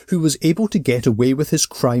abuser who was able to get away with his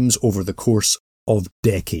crimes over the course of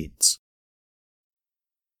decades.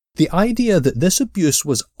 The idea that this abuse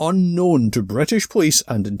was unknown to British police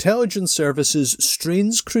and intelligence services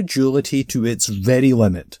strains credulity to its very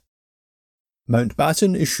limit.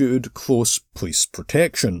 Mountbatten issued close police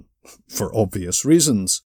protection, for obvious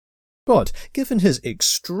reasons. But, given his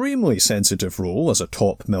extremely sensitive role as a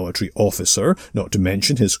top military officer, not to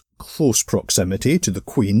mention his close proximity to the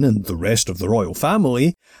Queen and the rest of the royal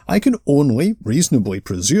family, I can only reasonably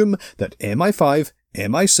presume that MI5,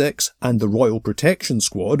 MI6 and the Royal Protection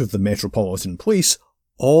Squad of the Metropolitan Police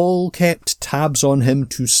all kept tabs on him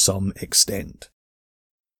to some extent.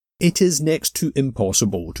 It is next to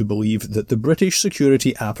impossible to believe that the British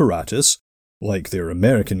security apparatus, like their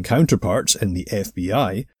American counterparts in the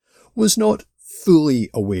FBI, was not fully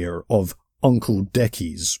aware of Uncle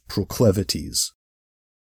Dickie's proclivities.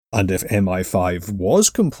 And if MI5 was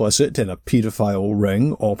complicit in a paedophile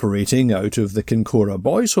ring operating out of the Kincora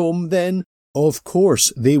boys' home, then, of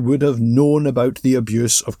course, they would have known about the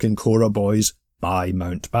abuse of Kincora boys by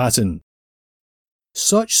Mountbatten.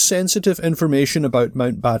 Such sensitive information about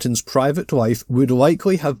Mountbatten's private life would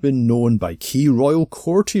likely have been known by key royal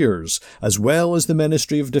courtiers, as well as the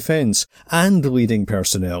Ministry of Defence and leading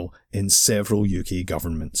personnel in several UK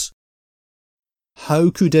governments.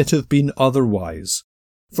 How could it have been otherwise?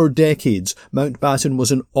 For decades, Mountbatten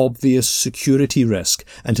was an obvious security risk,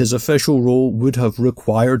 and his official role would have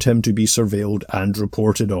required him to be surveilled and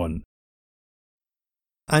reported on.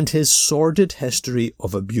 And his sordid history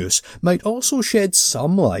of abuse might also shed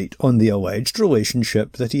some light on the alleged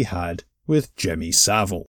relationship that he had with Jimmy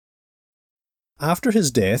Savile. After his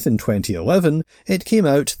death in 2011, it came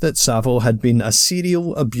out that Savile had been a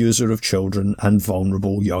serial abuser of children and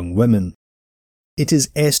vulnerable young women. It is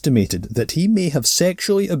estimated that he may have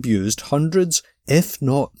sexually abused hundreds, if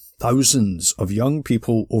not thousands, of young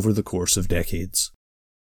people over the course of decades.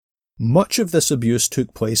 Much of this abuse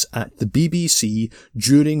took place at the BBC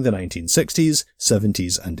during the 1960s,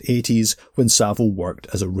 70s and 80s when Saville worked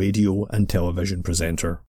as a radio and television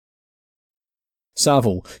presenter.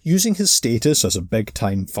 Saville, using his status as a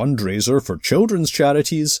big-time fundraiser for children's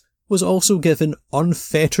charities, was also given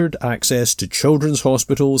unfettered access to children's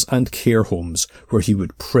hospitals and care homes where he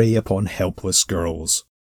would prey upon helpless girls.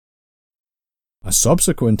 A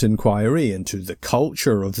subsequent inquiry into the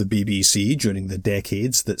culture of the BBC during the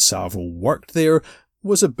decades that Saville worked there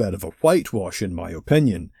was a bit of a whitewash in my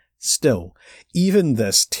opinion. Still, even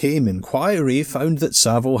this tame inquiry found that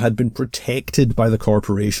Saville had been protected by the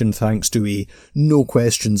corporation thanks to a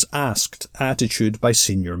no-questions-asked attitude by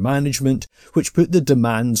senior management, which put the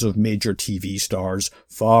demands of major TV stars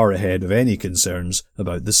far ahead of any concerns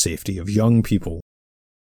about the safety of young people.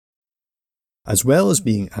 As well as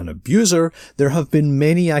being an abuser, there have been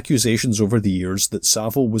many accusations over the years that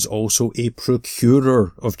Saville was also a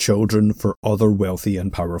procurer of children for other wealthy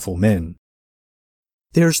and powerful men.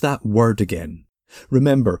 There's that word again.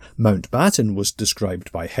 Remember, Mountbatten was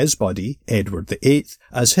described by his buddy, Edward VIII,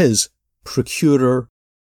 as his procurer.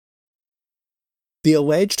 The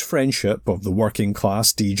alleged friendship of the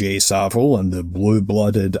working-class DJ Saville and the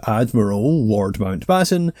blue-blooded Admiral Lord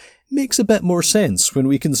Mountbatten makes a bit more sense when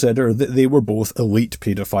we consider that they were both elite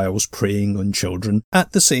paedophiles preying on children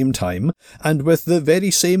at the same time, and with the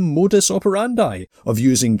very same modus operandi of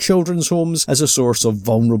using children's homes as a source of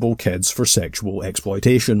vulnerable kids for sexual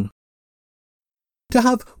exploitation. To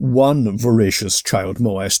have one voracious child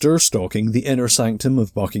molester stalking the inner sanctum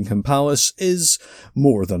of Buckingham Palace is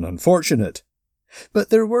more than unfortunate. But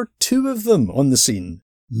there were two of them on the scene,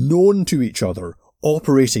 known to each other,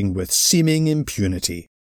 operating with seeming impunity.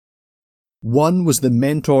 One was the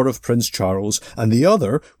mentor of Prince Charles, and the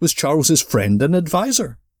other was Charles's friend and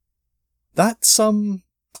advisor. That's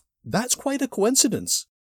quite a coincidence.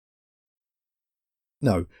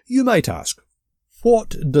 Now, you might ask,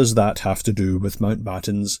 what does that have to do with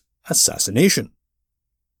Mountbatten's assassination?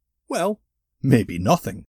 Well, maybe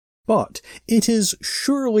nothing. But it is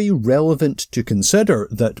surely relevant to consider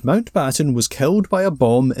that Mountbatten was killed by a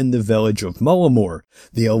bomb in the village of Mullimore,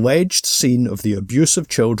 the alleged scene of the abuse of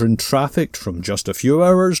children trafficked from just a few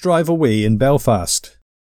hours' drive away in Belfast.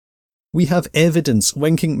 We have evidence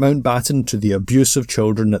linking Mountbatten to the abuse of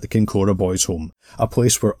children at the Kincora Boys' Home, a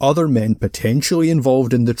place where other men potentially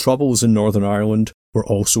involved in the Troubles in Northern Ireland were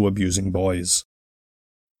also abusing boys.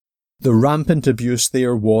 The rampant abuse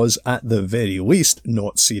there was, at the very least,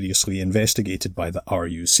 not seriously investigated by the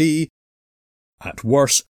RUC. At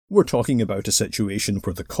worst, we're talking about a situation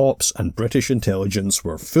where the cops and British intelligence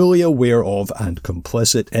were fully aware of and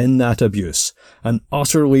complicit in that abuse, an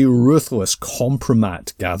utterly ruthless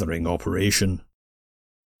compromat gathering operation.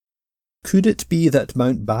 Could it be that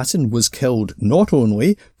Mountbatten was killed not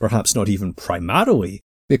only, perhaps not even primarily,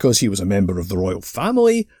 because he was a member of the royal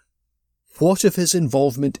family? What if his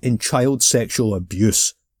involvement in child sexual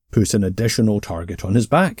abuse put an additional target on his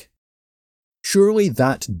back? Surely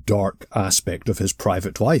that dark aspect of his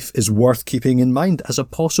private life is worth keeping in mind as a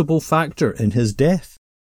possible factor in his death.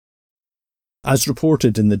 As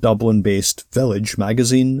reported in the Dublin-based Village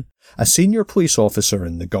magazine, a senior police officer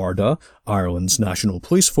in the Garda, Ireland's national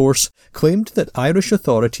police force, claimed that Irish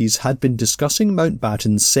authorities had been discussing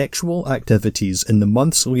Mountbatten's sexual activities in the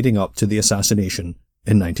months leading up to the assassination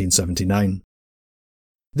in 1979.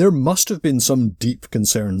 There must have been some deep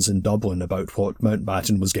concerns in Dublin about what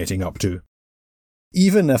Mountbatten was getting up to.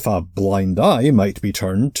 Even if a blind eye might be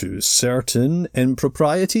turned to certain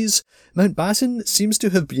improprieties, Mountbatten seems to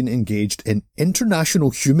have been engaged in international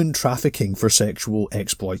human trafficking for sexual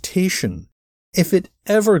exploitation. If it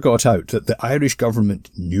ever got out that the Irish government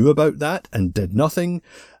knew about that and did nothing,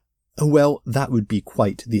 well, that would be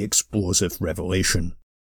quite the explosive revelation.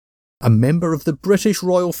 A member of the British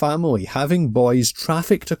royal family having boys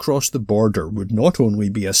trafficked across the border would not only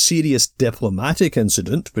be a serious diplomatic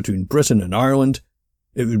incident between Britain and Ireland,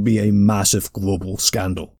 it would be a massive global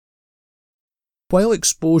scandal. While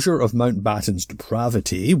exposure of Mountbatten's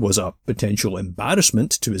depravity was a potential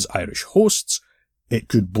embarrassment to his Irish hosts, it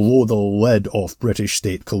could blow the lid off British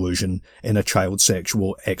state collusion in a child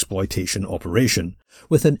sexual exploitation operation,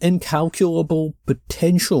 with an incalculable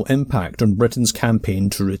potential impact on Britain's campaign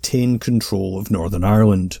to retain control of Northern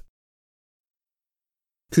Ireland.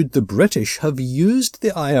 Could the British have used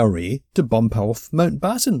the IRA to bump off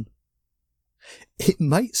Mountbatten? It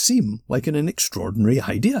might seem like an extraordinary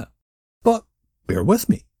idea, but bear with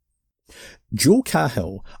me. Joe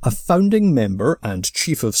Cahill, a founding member and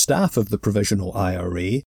chief of staff of the Provisional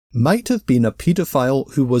IRA, might have been a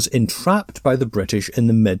paedophile who was entrapped by the British in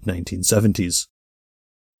the mid-1970s.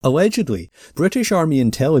 Allegedly, British Army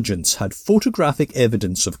intelligence had photographic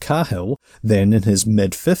evidence of Cahill, then in his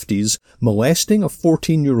mid-50s, molesting a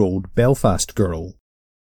 14-year-old Belfast girl.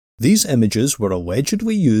 These images were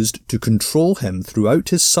allegedly used to control him throughout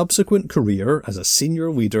his subsequent career as a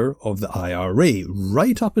senior leader of the IRA,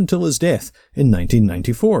 right up until his death in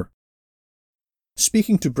 1994.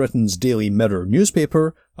 Speaking to Britain's Daily Mirror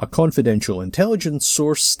newspaper, a confidential intelligence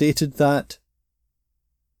source stated that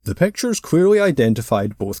the pictures clearly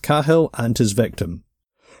identified both Cahill and his victim.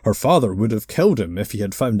 Her father would have killed him if he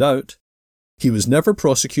had found out. He was never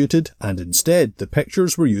prosecuted, and instead the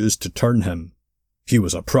pictures were used to turn him. He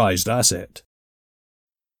was a prized asset.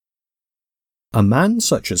 A man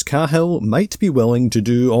such as Cahill might be willing to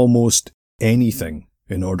do almost anything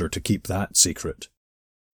in order to keep that secret.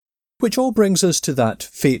 Which all brings us to that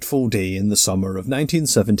fateful day in the summer of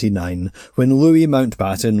 1979 when Louis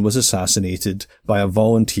Mountbatten was assassinated by a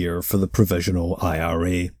volunteer for the Provisional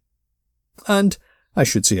IRA. And, I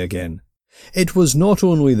should say again, it was not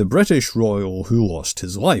only the British royal who lost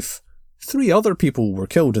his life. 3 other people were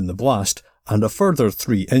killed in the blast and a further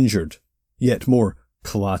 3 injured, yet more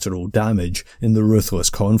collateral damage in the ruthless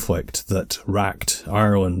conflict that racked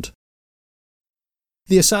Ireland.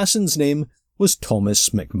 The assassin's name was Thomas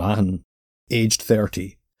McMahon, aged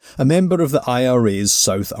 30, a member of the IRA's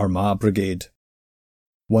South Armagh Brigade.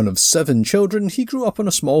 One of 7 children, he grew up on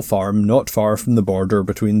a small farm not far from the border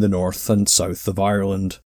between the north and south of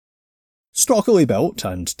Ireland. Stockily built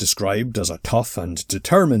and described as a tough and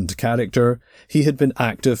determined character, he had been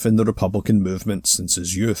active in the Republican movement since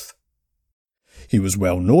his youth. He was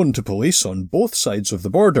well known to police on both sides of the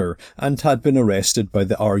border and had been arrested by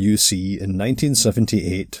the RUC in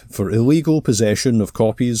 1978 for illegal possession of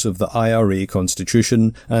copies of the IRA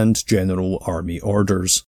Constitution and General Army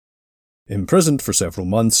Orders. Imprisoned for several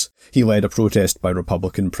months, he led a protest by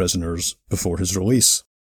Republican prisoners before his release.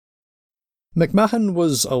 McMahon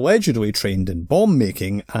was allegedly trained in bomb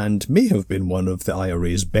making and may have been one of the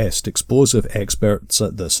IRA's best explosive experts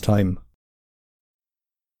at this time.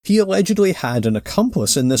 He allegedly had an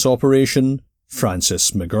accomplice in this operation, Francis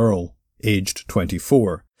McGurl, aged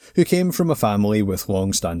 24, who came from a family with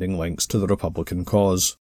long-standing links to the Republican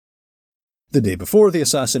cause. The day before the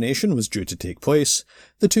assassination was due to take place,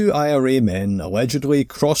 the 2 IRA men allegedly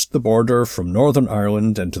crossed the border from Northern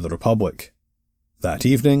Ireland into the Republic. That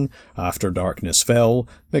evening, after darkness fell,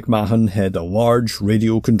 McMahon hid a large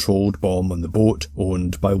radio-controlled bomb on the boat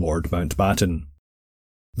owned by Lord Mountbatten.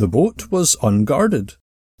 The boat was unguarded.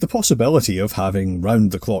 The possibility of having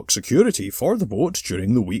round-the-clock security for the boat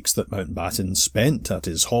during the weeks that Mountbatten spent at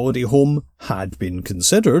his holiday home had been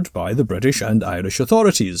considered by the British and Irish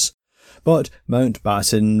authorities, but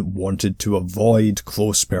Mountbatten wanted to avoid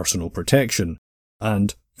close personal protection,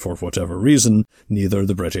 and, for whatever reason, neither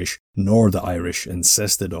the British nor the Irish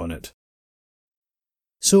insisted on it.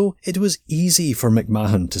 So it was easy for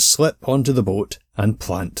McMahon to slip onto the boat and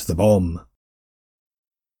plant the bomb.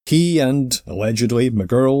 He and, allegedly,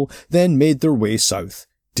 McGurl then made their way south,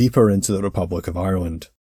 deeper into the Republic of Ireland.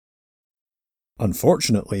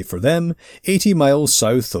 Unfortunately for them, 80 miles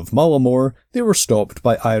south of Mullimore, they were stopped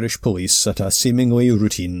by Irish police at a seemingly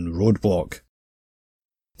routine roadblock.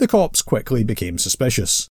 The cops quickly became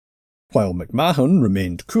suspicious. While McMahon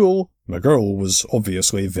remained cool, McGurl was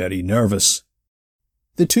obviously very nervous.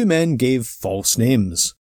 The 2 men gave false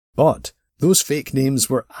names, but those fake names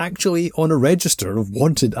were actually on a register of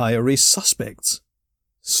wanted IRA suspects.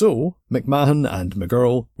 So, McMahon and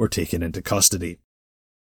McGurl were taken into custody.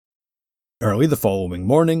 Early the following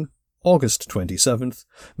morning, August 27th,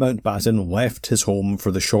 Mountbatten left his home for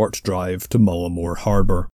the short drive to Mullimore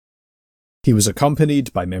Harbour. He was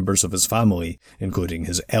accompanied by members of his family, including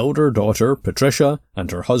his elder daughter Patricia and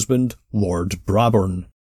her husband Lord Brabourne,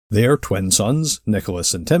 their twin sons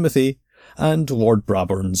Nicholas and Timothy, and Lord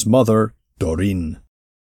Brabourne's mother Doreen.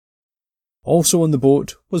 Also on the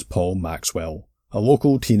boat was Paul Maxwell, a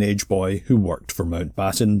local teenage boy who worked for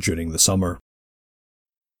Mountbatten during the summer.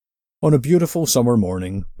 On a beautiful summer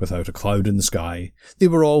morning, without a cloud in the sky, they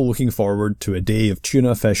were all looking forward to a day of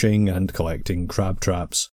tuna fishing and collecting crab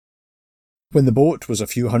traps. When the boat was a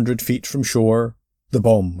few hundred feet from shore, the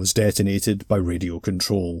bomb was detonated by radio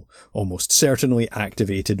control, almost certainly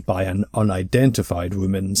activated by an unidentified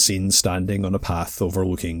woman seen standing on a path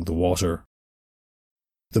overlooking the water.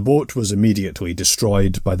 The boat was immediately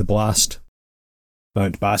destroyed by the blast.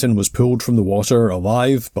 Mountbatten was pulled from the water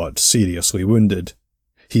alive but seriously wounded.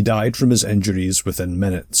 He died from his injuries within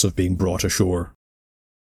minutes of being brought ashore.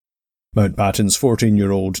 Mountbatten's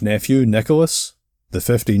 14-year-old nephew Nicholas, the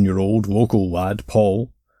 15-year-old local lad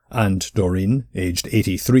Paul, and Doreen, aged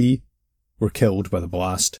 83, were killed by the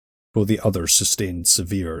blast, while the others sustained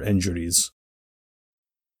severe injuries.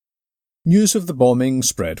 News of the bombing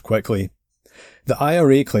spread quickly. The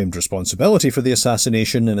IRA claimed responsibility for the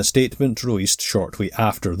assassination in a statement released shortly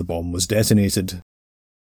after the bomb was detonated.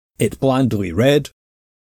 It blandly read,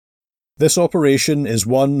 "This operation is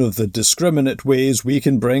one of the discriminate ways we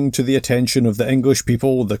can bring to the attention of the English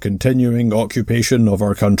people the continuing occupation of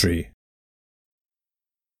our country."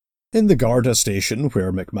 In the Garda station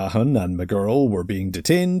where McMahon and McGurl were being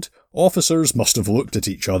detained, officers must have looked at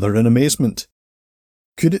each other in amazement.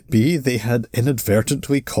 Could it be they had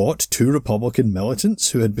inadvertently caught 2 Republican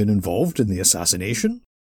militants who had been involved in the assassination?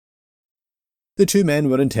 The 2 men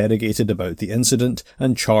were interrogated about the incident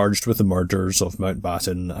and charged with the murders of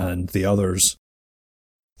Mountbatten and the others.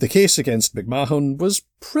 The case against McMahon was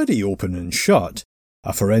pretty open and shut.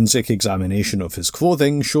 A forensic examination of his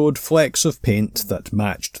clothing showed flecks of paint that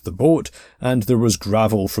matched the boat, and there was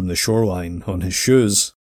gravel from the shoreline on his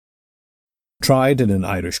shoes. Tried in an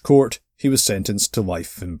Irish court, he was sentenced to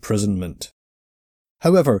life imprisonment.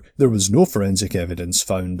 However, there was no forensic evidence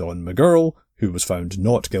found on McGurl, who was found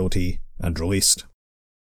not guilty and released.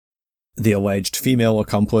 The alleged female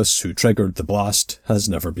accomplice who triggered the blast has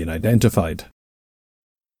never been identified.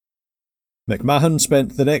 McMahon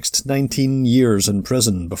spent the next 19 years in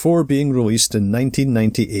prison before being released in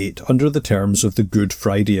 1998 under the terms of the Good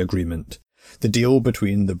Friday Agreement, the deal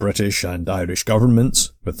between the British and Irish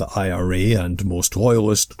governments, with the IRA and most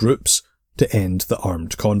loyalist groups, to end the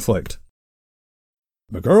armed conflict.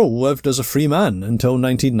 McGurl lived as a free man until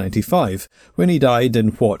 1995, when he died in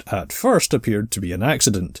what at first appeared to be an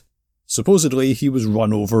accident. Supposedly he was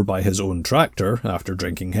run over by his own tractor after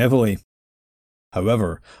drinking heavily.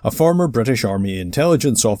 However, a former British Army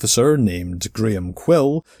intelligence officer named Graham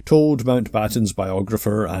Quill told Mountbatten's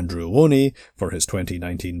biographer Andrew Loney for his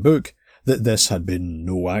 2019 book that this had been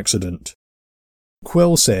no accident.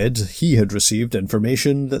 Quill said he had received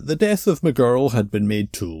information that the death of McGurl had been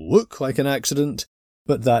made to look like an accident,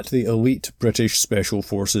 but that the elite British Special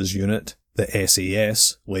Forces unit, the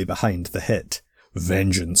SAS, lay behind the hit,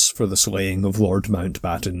 vengeance for the slaying of Lord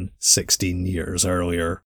Mountbatten 16 years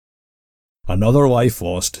earlier. Another life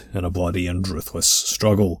lost in a bloody and ruthless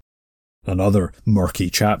struggle. Another murky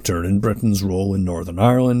chapter in Britain's role in Northern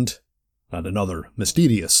Ireland, and another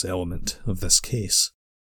mysterious element of this case.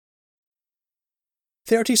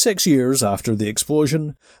 36 years after the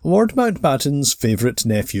explosion, Lord Mountbatten's favourite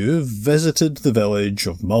nephew visited the village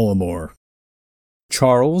of Mullimore.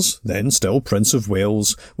 Charles, then still Prince of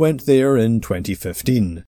Wales, went there in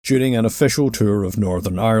 2015, during an official tour of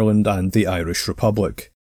Northern Ireland and the Irish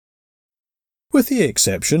Republic. With the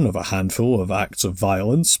exception of a handful of acts of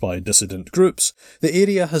violence by dissident groups, the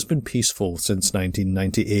area has been peaceful since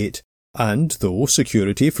 1998, and though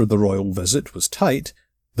security for the royal visit was tight,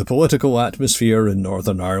 the political atmosphere in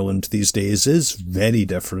Northern Ireland these days is very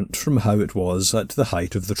different from how it was at the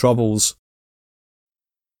height of the Troubles.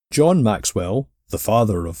 John Maxwell, the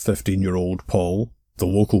father of 15-year-old Paul, the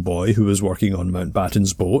local boy who was working on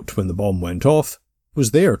Mountbatten's boat when the bomb went off,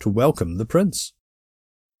 was there to welcome the prince.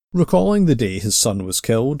 Recalling the day his son was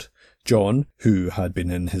killed, John, who had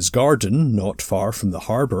been in his garden not far from the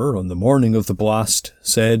harbour on the morning of the blast,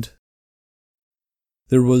 said,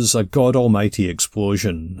 "There was a God Almighty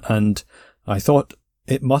explosion, and I thought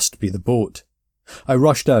it must be the boat. I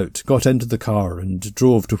rushed out, got into the car, and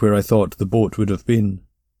drove to where I thought the boat would have been.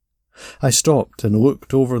 I stopped and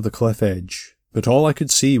looked over the cliff edge, but all I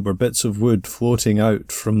could see were bits of wood floating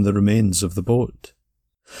out from the remains of the boat.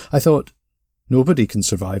 I thought, nobody can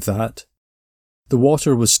survive that. The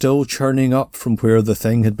water was still churning up from where the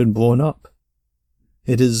thing had been blown up.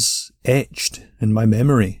 It is etched in my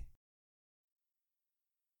memory."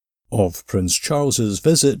 Of Prince Charles's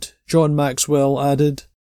visit, John Maxwell added,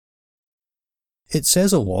 "It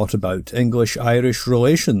says a lot about English-Irish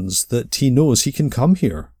relations that he knows he can come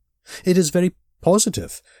here. It is very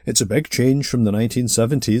positive. It's a big change from the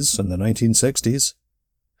 1970s and the 1960s.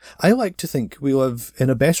 I like to think we live in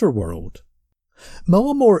a better world.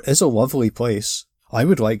 Mullimore is a lovely place. I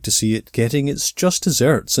would like to see it getting its just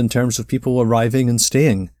desserts in terms of people arriving and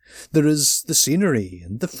staying. There is the scenery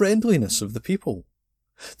and the friendliness of the people.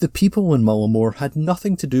 The people in Mullimore had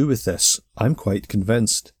nothing to do with this, I'm quite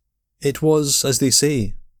convinced. It was, as they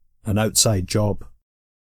say, an outside job."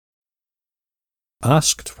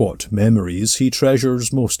 Asked what memories he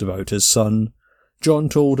treasures most about his son, John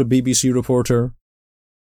told a BBC reporter,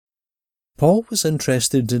 "Paul was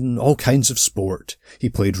interested in all kinds of sport. He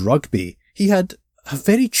played rugby. He had a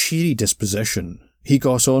very cheery disposition. He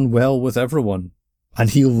got on well with everyone.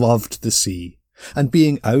 And he loved the sea. And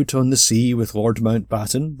being out on the sea with Lord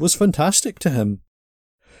Mountbatten was fantastic to him.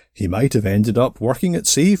 He might have ended up working at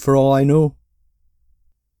sea for all I know.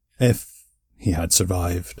 If he had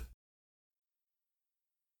survived.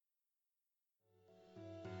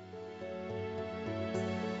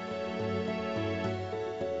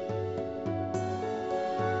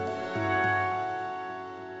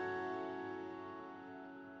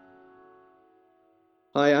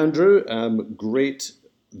 Hi, Andrew. Great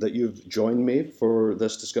that you've joined me for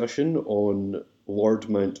this discussion on Lord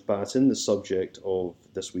Mountbatten, the subject of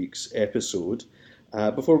this week's episode.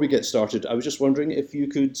 Before we get started, I was just wondering if you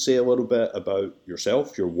could say a little bit about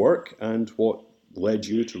yourself, your work, and what led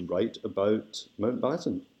you to write about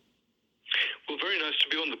Mountbatten. Well, very nice to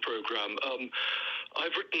be on the programme.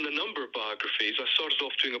 I've written a number of biographies. I started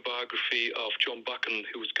off doing a biography of John Buchan,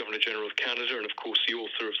 who was Governor-General of Canada and, of course, the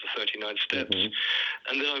author of the 39 Steps. Mm-hmm.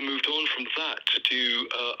 And then I moved on from that to do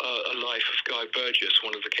a life of Guy Burgess,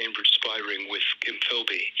 one of the Cambridge spy ring with Kim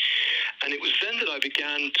Philby. And it was then that I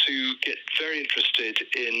began to get very interested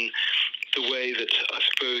in the way that I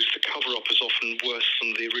suppose the cover-up is often worse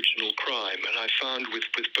than the original crime. And I found with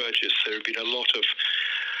Burgess there had been a lot of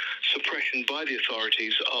suppression by the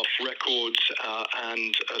authorities of records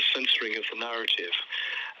and censoring of the narrative.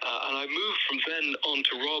 And I moved from then on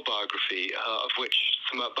to royal biography, of which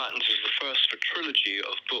the Mountbattens is the first of a trilogy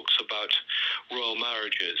of books about royal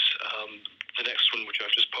marriages. The next one, which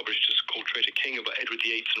I've just published, is called Traitor King, about Edward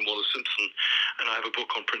VIII and Wallace Simpson. And I have a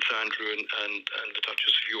book on Prince Andrew and the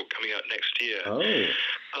Duchess of York coming out next year. Oh.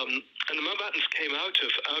 And the Mountbattens came out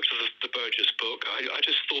of the Burgess book. I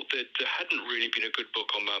just thought that there hadn't really been a good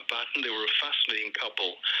book on Mountbatten. They were a fascinating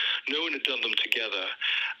couple. No one had done them together.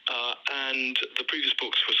 And the previous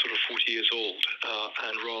books were sort of 40 years old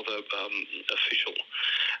and rather official.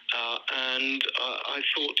 And I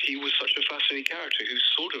thought he was such a fascinating character who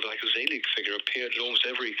sort of like a Zelig figure appeared at almost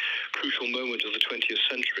every crucial moment of the 20th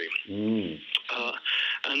century.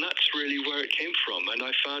 And that's really where it came from. And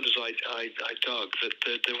I found as I dug that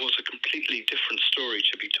there was a completely different story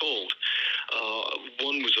to be told.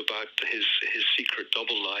 One was about his secret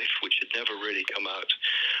double life, which had never really come out.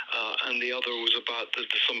 And the other was about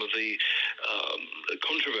some of the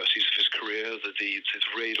controversies of his career, the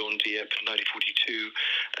raid on Dieppe in 1942,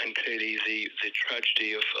 and clearly the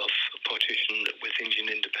tragedy of partition with Indian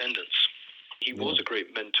independence. He was a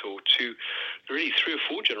great mentor to really 3 or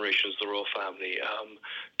 4 generations of the royal family.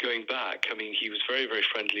 Going back, I mean, he was very, very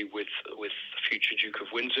friendly with the future Duke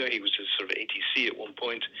of Windsor. He was his sort of ATC at one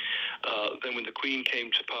point. Then when the Queen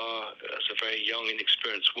came to power as a very young,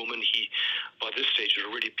 inexperienced woman, he, by this stage, had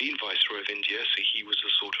already been Viceroy of India, so he was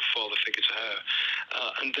a sort of father figure to her.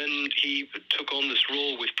 And then he took on this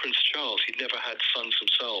role with Prince Charles. He'd never had sons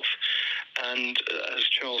himself. And as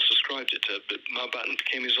Charles described it, Mountbatten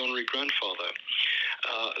became his honorary grandfather.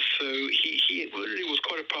 So he really was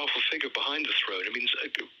quite a powerful figure behind the throne. I mean,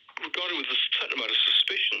 regarded with a certain amount of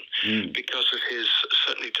suspicion because of his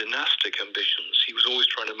certainly dynastic ambitions. He was always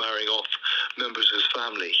trying to marry off members of his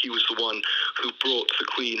family. He was the one who brought the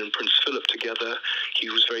Queen and Prince Philip together. He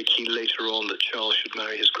was very keen later on that Charles should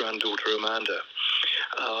marry his granddaughter Amanda.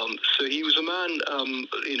 So he was a man,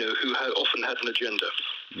 who often had an agenda.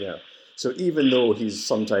 Yeah. So even though he's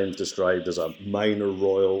sometimes described as a minor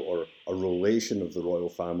royal or a relation of the royal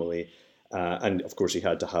family, and of course he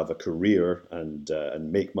had to have a career and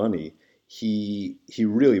make money, he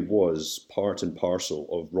really was part and parcel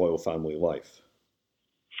of royal family life.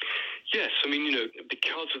 Yes, I mean,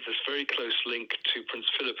 because of this very close link to Prince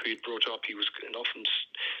Philip, who he'd brought up, he was often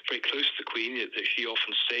very close to the Queen. She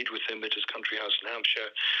often stayed with him at his country house in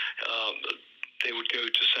Hampshire. They would go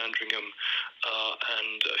to Sandringham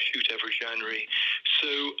and shoot every January. So,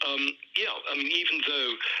 even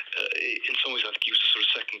though in some ways I think he was a sort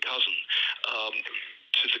of second cousin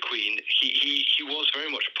to the Queen, he was very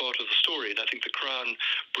much part of the story, and I think The Crown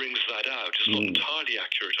brings that out. It's not entirely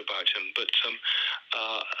accurate about him, but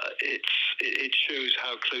it shows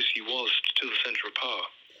how close he was to the centre of power.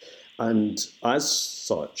 And as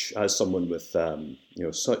such, as someone with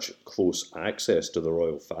such close access to the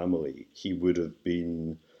royal family, he would have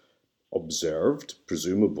been observed,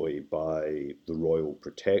 presumably, by the Royal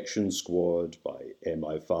Protection Squad, by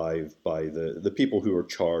MI5, by the people who are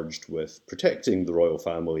charged with protecting the royal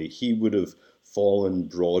family. He would have fallen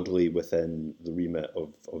broadly within the remit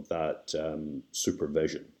of that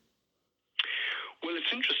supervision. Well,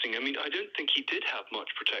 it's interesting. I mean, I don't think he did have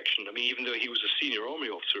much protection. I mean, even though he was a senior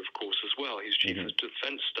army officer, of course, as well, he was chief of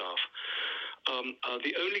defence staff.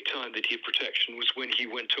 The only time that he had protection was when he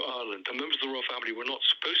went to Ireland. The members of the royal family were not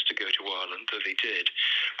supposed to go to Ireland, though they did,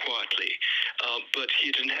 quietly. But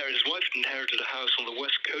his wife had inherited a house on the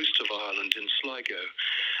west coast of Ireland in Sligo,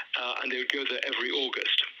 and they would go there every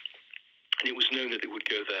August. and it was known that it would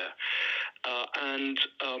go there.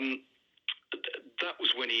 That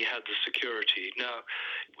was when he had the security. Now,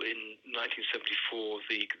 in 1974,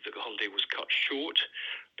 the holiday was cut short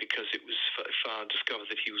because it was discovered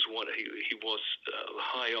that he was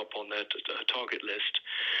high up on their target list.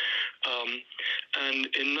 And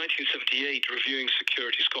in 1978, reviewing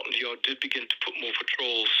security, Scotland Yard did begin to put more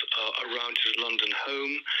patrols around his London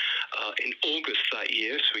home. In August that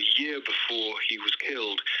year, so a year before he was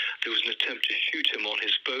killed, there was an attempt to shoot him on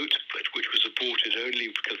his boat, but which was aborted only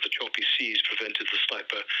because the choppy seas prevented the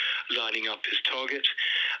sniper lining up his target.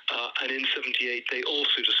 And in 78, they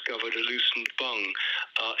also discovered a loosened bung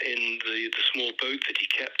in the small boat that he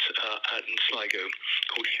kept at Sligo,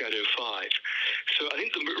 called Shadow 5. So I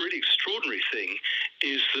think the really extraordinary thing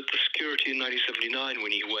is that the security in 1979,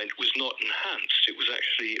 when he went, was not enhanced. It was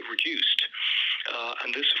actually reduced.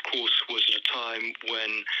 And this, of course, was at a time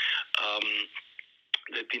when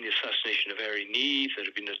there had been the assassination of Ari Neave, there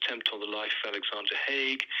had been an attempt on the life of Alexander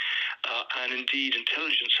Haig, and indeed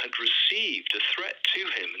intelligence had received a threat to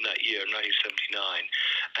him in that year, 1979,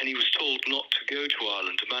 and he was told not to go to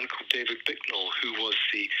Ireland. A man called David Bicknell, who was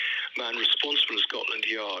the man responsible at Scotland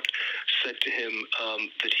Yard, said to him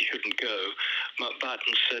that he shouldn't go.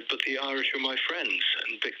 Mountbatten said, "But the Irish are my friends,"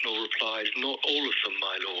 and Bicknell replied, "Not all of them,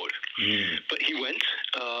 my lord." But he went,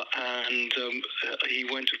 and he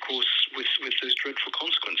went, of course, with those dreadful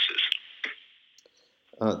consequences.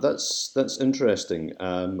 That's interesting.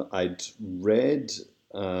 I'd read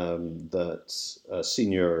that a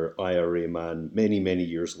senior IRA man many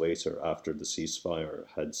years later, after the ceasefire,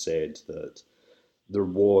 had said that there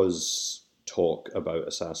was talk about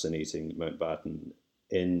assassinating Mountbatten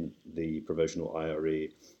in the Provisional IRA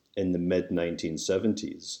in the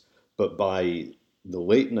mid-1970s, but by the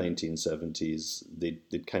late 1970s,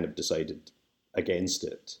 they'd kind of decided against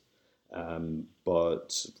it.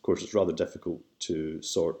 But of course, it's rather difficult to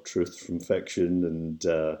sort truth from fiction and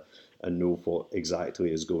know what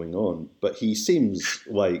exactly is going on. But he seems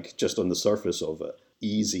like, just on the surface of it,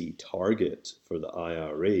 easy target for the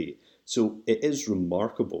IRA. So it is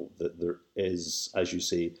remarkable that there is, as you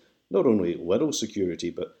say, not only little security,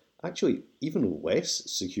 but actually even less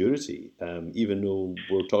security, even though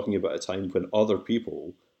we're talking about a time when other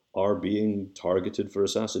people are being targeted for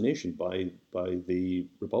assassination by the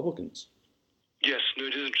Republicans. Yes, no,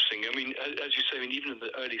 it is interesting. I mean, as you say, even in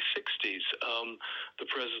the early 60s, the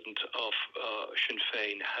president of Sinn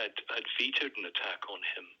Féin had vetoed an attack on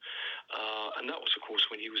him. And that was, of course,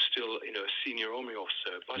 when he was still, a senior army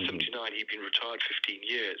officer. By 79, he'd been retired 15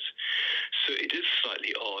 years. So it is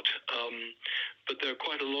slightly odd. But there are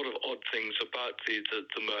quite a lot of odd things about the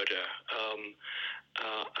murder.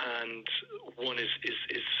 And one is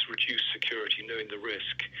reduced security, knowing the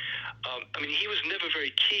risk. He was never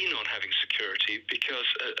very keen on having security because,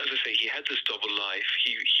 as I say, he had this double life.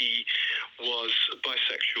 He was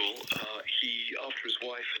bisexual. After his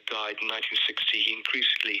wife had died in 1960, he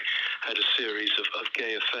increasingly had a series of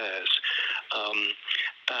gay affairs.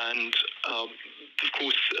 Of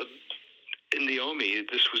course, in the army,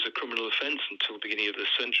 this was a criminal offence until the beginning of this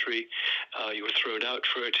century. You were thrown out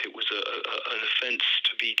for it. It was an offence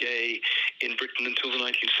to be gay in Britain until the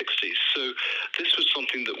 1960s. So this was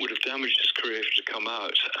something that would have damaged his career if it had come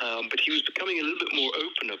out. But he was becoming a little bit more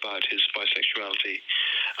open about his bisexuality.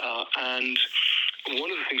 And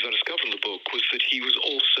one of the things I discovered in the book was that he was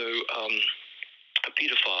also a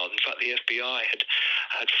paedophile. In fact, the FBI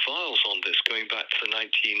had files on this going back to the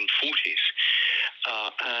 1940s.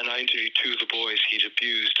 And I interviewed two of the boys he'd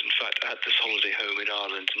abused, in fact, at this holiday home in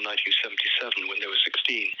Ireland in 1977 when they were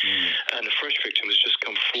 16. And a fresh victim has just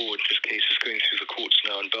come forward. This case is going through the courts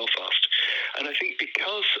now in Belfast. And I think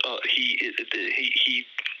because he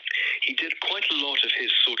did quite a lot of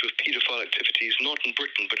his sort of paedophile activities, not in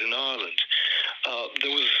Britain, but in Ireland,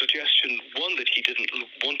 there was a suggestion, one, that he didn't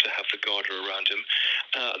want to have the Garda around him.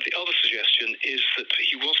 The other suggestion is that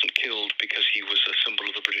he wasn't killed because he was a symbol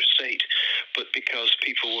of the British state, but because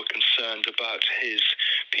people were concerned about his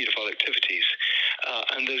paedophile activities.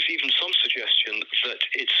 And there's even some suggestion that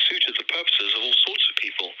it suited the purposes of all sorts of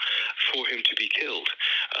people for him to be killed.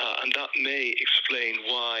 And that may explain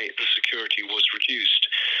why the security was reduced.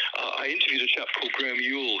 I interviewed a chap called Graham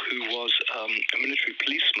Ewell, who was a military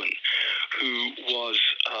policeman who was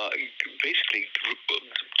basically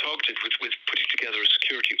targeted with putting together a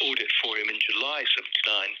security audit for him in July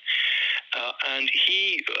 79. And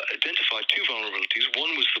he identified two vulnerabilities.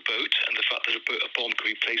 One was the boat and the fact that a bomb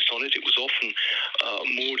could be placed on it. It was often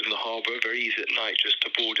moored in the harbour, very easy at night just to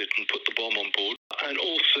board it and put the bomb on board. And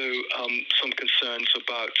also some concerns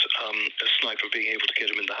about a sniper being able to get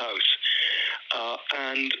him in the house.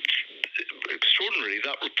 And extraordinarily,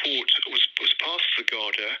 that report was passed to the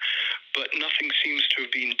Garda, but nothing seems to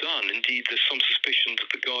have been done. Indeed, there's some suspicion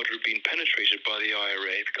that the Garda had been penetrated by the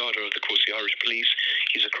IRA. The Garda, of course, the Irish police,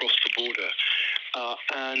 is across the border.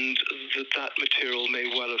 And that material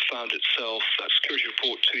may well have found itself, that security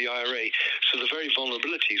report, to the IRA. So the very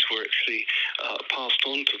vulnerabilities were actually passed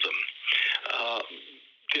on to them.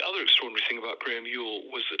 The other extraordinary thing about Graham Ewell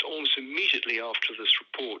was that almost immediately after this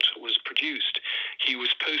report was produced, he was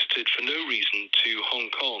posted for no reason to Hong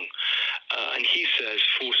Kong, and he says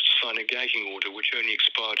forced to sign a gagging order which only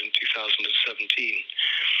expired in 2017.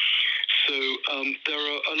 So there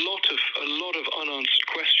are a lot of unanswered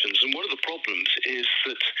questions, and one of the problems is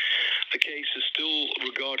that the case is still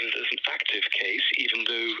regarded as an active case, even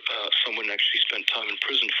though someone actually spent time in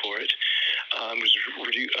prison for it.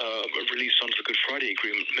 Was released under the Good Friday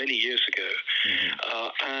Agreement many years ago,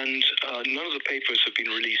 and none of the papers have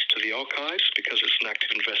been released to the archives because it's an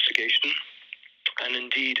active investigation. And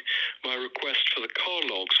indeed, my request for the car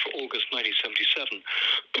logs for August 1977,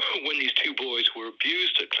 when these two boys were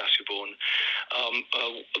abused at Classieborne,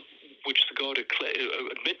 which the Garda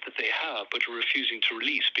admit that they have, but are refusing to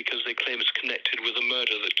release because they claim it's connected with a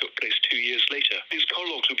murder that took place 2 years later. These car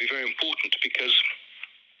logs would be very important because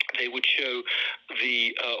they would show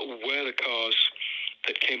where the cars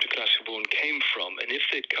that came to Classieborne came from. And if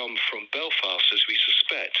they'd come from Belfast, as we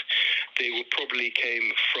suspect, they probably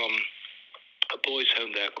came from a boys'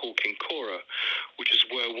 home there called Kincora, which is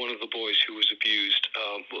where one of the boys who was abused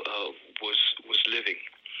was living.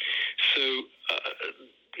 So,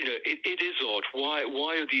 it is odd.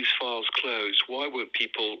 Why are these files closed? Why won't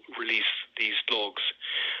people release these logs?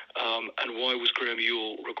 And why was Graham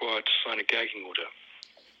Ewell required to sign a gagging order?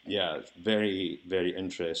 Yeah, very, very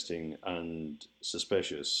interesting and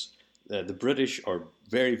suspicious. The British are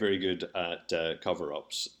very, very good at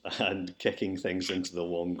cover-ups and kicking things into the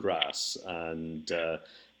long grass, and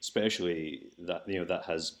especially that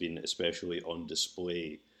has been especially on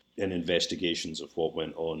display in investigations of what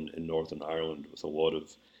went on in Northern Ireland, with a lot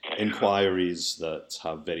of inquiries that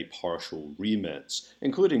have very partial remits,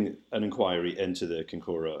 including an inquiry into the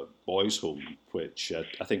Kincora Boys' Home, which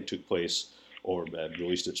I think took place or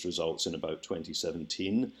released its results in about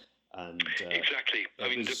 2017. And exactly.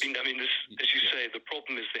 As you say, the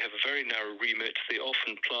problem is they have a very narrow remit. They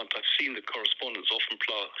often plant. I've seen the correspondents often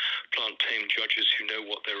plant tame judges who know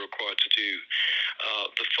what they're required to do.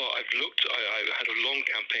 I've looked. I had a long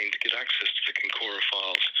campaign to get access to the Kincora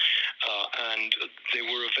files, and they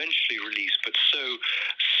were eventually released, but so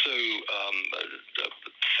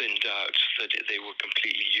thinned out that they were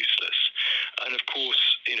completely useless. And of course,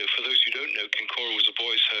 for those who don't know, Kincora was a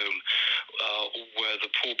boys' home where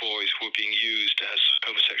the poor boys were being used as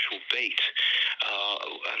homosexual bait,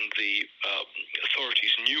 and the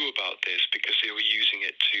authorities knew about this because they were using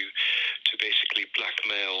it to basically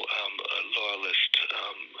blackmail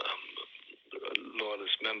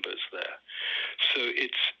loyalist members there. So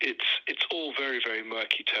it's all very, very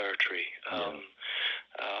murky territory.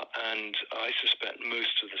 And I suspect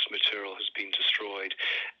most of this material has been destroyed.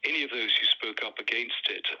 Any of those who spoke up against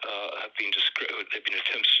it have been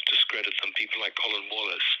attempts to discredit them. People like Colin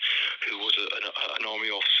Wallace, who was an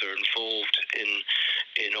army officer involved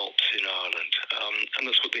in ops in Ireland, and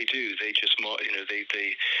that's what they do. They just they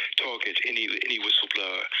target any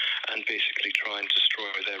whistleblower and basically try and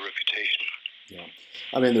destroy their reputation. Yeah,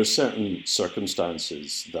 I mean, there's certain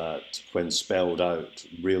circumstances that, when spelled out,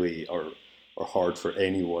 really are hard for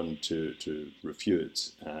anyone to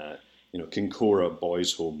refute. Kincora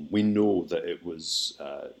Boys' Home, we know that it was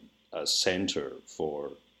a centre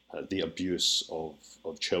for the abuse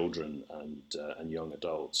of children and young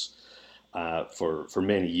adults for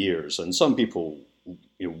many years. And some people,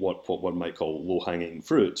 what one might call low-hanging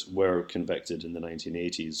fruit, were convicted in the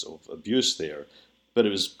 1980s of abuse there. But it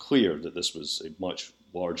was clear that this was a much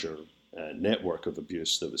larger network of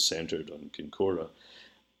abuse that was centred on Kincora.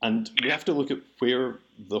 And we have to look at where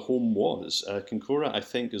the home was. Kincora, I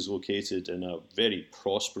think, is located in a very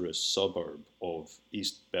prosperous suburb of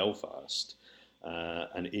East Belfast,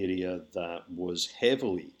 an area that was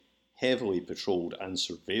heavily patrolled and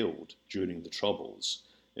surveilled during the Troubles.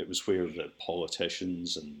 It was where the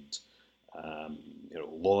politicians and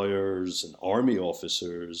lawyers and army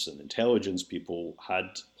officers and intelligence people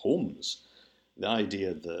had homes. The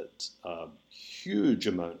idea that a huge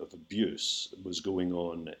amount of abuse was going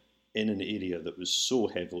on in an area that was so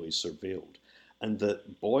heavily surveilled, and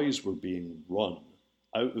that boys were being run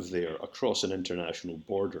out of there across an international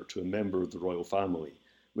border to a member of the royal family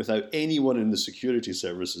without anyone in the security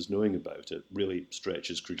services knowing about it, really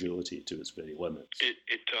stretches credulity to its very limits.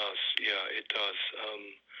 It does, yeah, it does.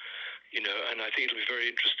 And I think it'll be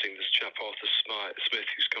very interesting, this chap Arthur Smith,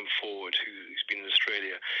 who's come forward, who's been in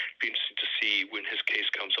Australia. It'll be interesting to see when his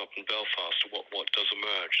case comes up in Belfast, what does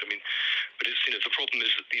emerge. But it's, the problem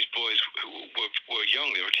is that these boys who were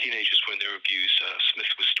young, they were teenagers when they were abused.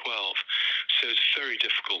 Smith was 12, so it's very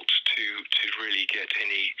difficult to really get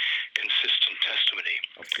any consistent testimony.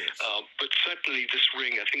 Of course. But certainly this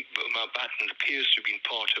ring, I think Mountbatten appears to have been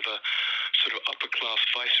part of a sort of upper-class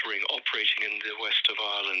vice ring operating in the west of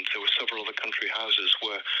Ireland. There were several other country houses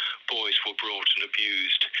where boys were brought and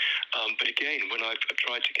abused. But again, when I've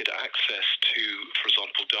tried to get access to, for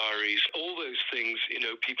example, diaries, all those things,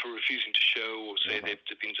 people refusing to show or say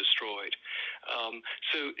they've been destroyed.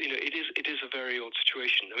 So, it is a very odd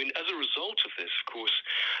situation. As a result of this, of course,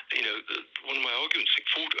 one of my arguments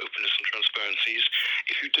for openness and transparency is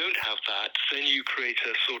if you don't have that, then you create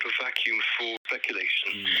a sort of vacuum for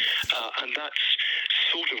speculation. And that's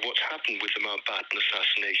sort of what's happened with the Mountbatten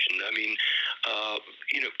assassination.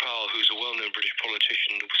 Powell, who's a well-known British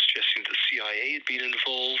politician, was suggesting the CIA had been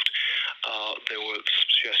involved. There were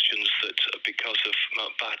suggestions that because of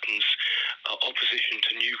Mountbatten's opposition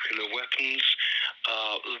to nuclear weapons,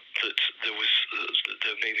 that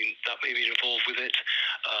that may be involved with it.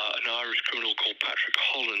 An Irish criminal called Patrick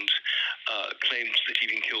Holland claimed that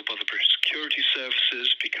he'd been killed by the British security services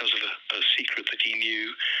because of a secret that he knew,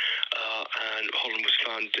 and Holland was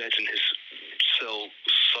found dead in his cell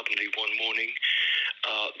suddenly one morning.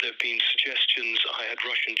 There have been suggestions. I had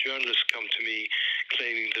Russian journalists come to me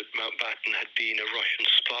claiming that Mountbatten had been a Russian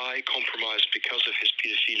spy, compromised because of his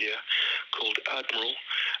paedophilia, called Admiral.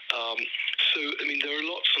 There are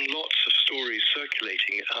lots and lots of stories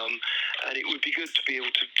circulating, and it would be good to be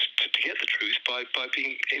able to get the truth by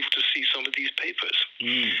being able to see some of these papers.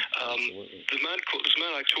 There's a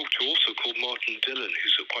man I talked to also called Martin Dillon,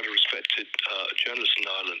 who's quite a respected journalist in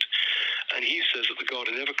Ireland, and he says that the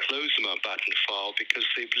Garda never closed the Mountbatten file because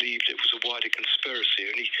they believed it was a wider conspiracy.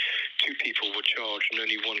 Only 2 people were charged and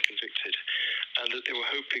only 1 convicted, and that they were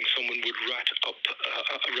hoping someone would rat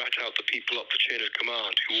out the people up the chain of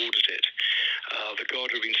command who ordered it. The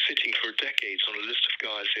Garda have been sitting for decades on a list of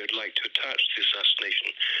guys they would like to attach to the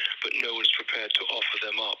assassination, but no one's prepared to offer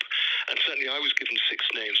them up. And certainly I was given 6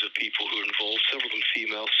 names of people who were involved, several of them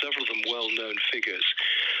female, several of them well-known figures.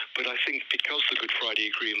 But I think because of the Good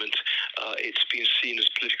Friday Agreement, it's been seen as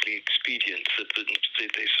politically expedient that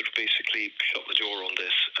they sort of basically shut the door on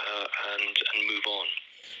this and move on.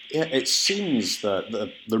 Yeah, it seems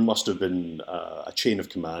that there must have been a chain of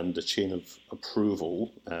command, a chain of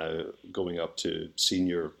approval going up to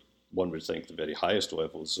senior, one would think, the very highest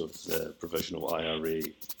levels of the Provisional IRA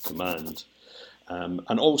command.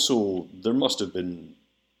 And also, there must have been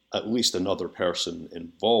at least another person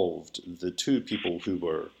involved. The 2 people who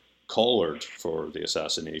were collared for the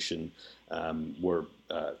assassination were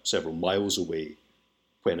several miles away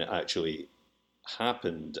when it actually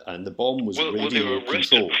happened, and the bomb was radio they were arrested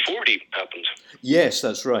controlled before it happened. Yes,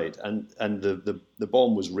 that's right, and the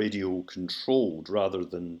bomb was radio controlled rather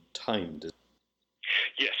than timed.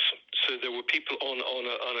 Yes. So there were people on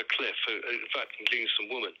a cliff, in fact, including some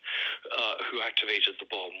women, who activated the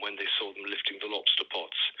bomb when they saw them lifting the lobster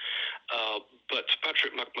pots. But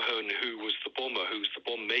Patrick McMahon, who was the bomber, who was the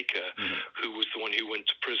bomb maker, who was the one who went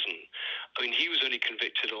to prison, he was only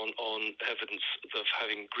convicted on evidence of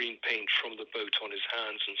having green paint from the boat on his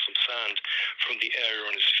hands and some sand from the area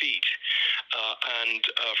on his feet. And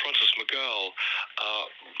Francis McGurl,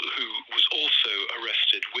 who was also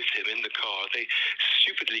arrested with him in the car, they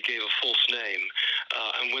stupidly gave a false name,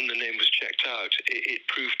 and when the name was checked out, it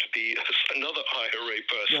proved to be another IRA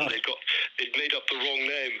person. They'd made up the wrong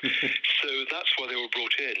name, so that's why they were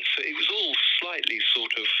brought in. So it was all slightly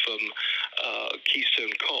sort of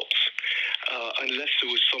Keystone Cops, unless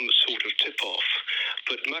there was some sort of tip-off.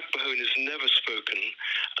 But McMahon has never spoken.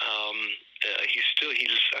 He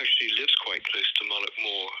actually lives quite close to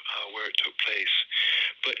Mullockmore, where it took place.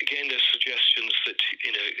 But again, there's suggestions that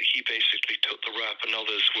he basically took the rap, and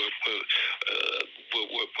others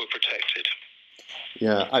were protected.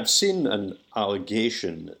 Yeah, I've seen an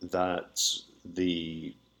allegation that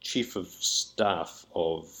the chief of staff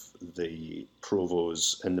of the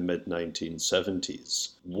Provost in the mid-1970s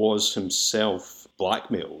was himself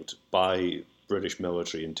blackmailed by British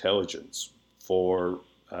military intelligence for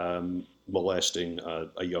molesting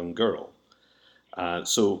a young girl.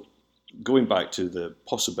 So going back to the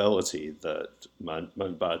possibility that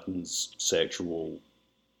Mountbatten's sexual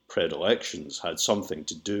predilections had something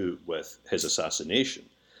to do with his assassination,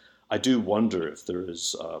 I do wonder if there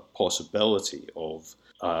is a possibility of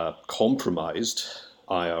a compromised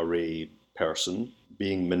IRA person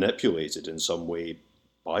being manipulated in some way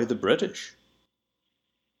by the British.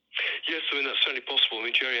 Yes, I mean, that's certainly possible.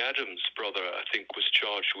 I mean, Jerry Adams' brother, I think, was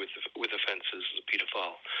charged with offences as a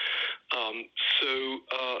paedophile.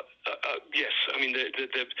 Yes, I mean, there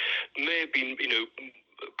may have been,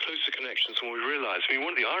 closer connections than we realise. I mean,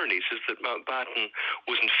 one of the ironies is that Mountbatten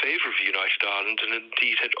was in favour of United Ireland and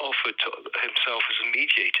indeed had offered himself as a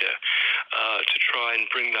mediator to try and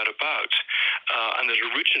bring that about. And that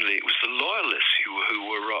originally it was the Loyalists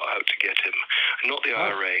who were out to get him, not the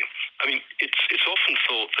IRA. I mean, it's often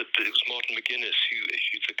thought that it was Martin McGuinness who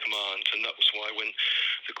issued the command, and that was why when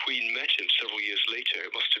the Queen met him several years later,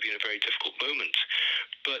 it must have been a very difficult moment.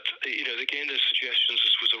 But, again, there's suggestions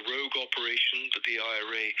this was a rogue operation, that the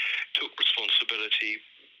IRA took responsibility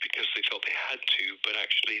because they felt they had to, but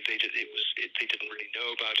actually they didn't really know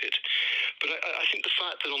about it. But I think the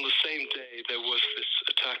fact that on the same day there was this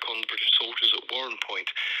attack on British soldiers at Warren Point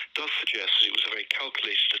does suggest that it was a very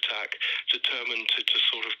calculated attack, determined to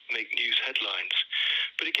sort of make news headlines.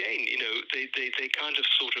 But again, they kind of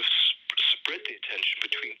sort of spread the attention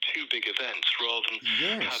between two big events rather than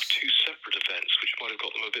have two separate events, which might have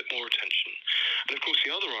got them a bit more attention. And of course,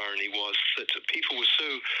 the other irony was that people were so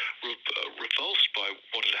repulsed by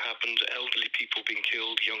what had happened, elderly people being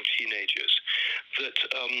killed, young teenagers, that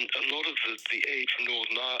a lot of the aid from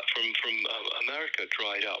from America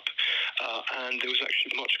dried up, and there was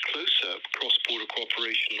actually much closer cross-border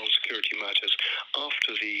cooperation on security matters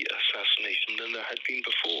after the assassination than there had been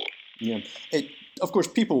before. Yeah. Of course,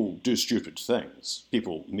 people do stupid things.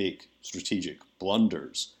 People make strategic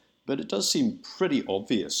blunders. But it does seem pretty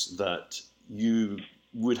obvious that you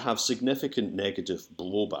would have significant negative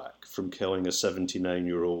blowback from killing a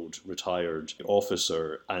 79-year-old retired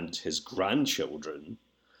officer and his grandchildren,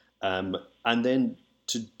 and then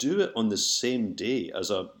to do it on the same day as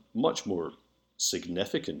a much more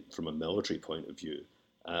significant, from a military point of view,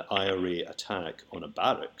 IRA attack on a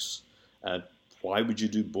barracks. Why would you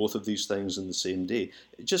do both of these things in the same day?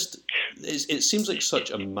 It seems like such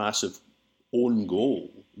a massive own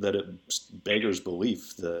goal that it beggars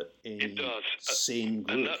belief that any sane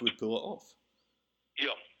group would pull it off.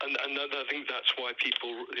 Yeah, and I think that's why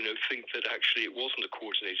people, think that actually it wasn't a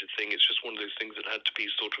coordinated thing. It's just one of those things that had to be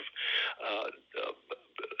sort of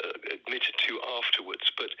admitted to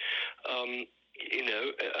afterwards. But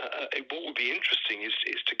what would be interesting is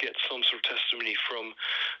to get some sort of testimony from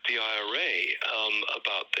the IRA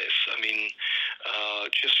about this. I mean,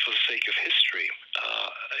 just for the sake of history,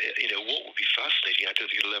 what would be fascinating, I don't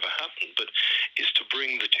think it'll ever happen, but is to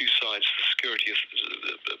bring the two sides, the security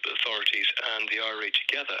authorities and the IRA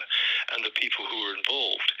together, and the people who are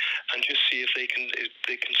involved, and just see if they can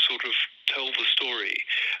sort of tell the story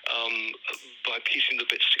by piecing the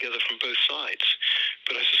bits together from both sides.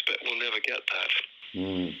 But I suspect we'll never get that.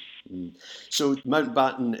 So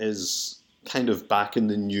Mountbatten is kind of back in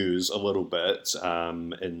the news a little bit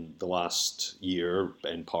in the last year,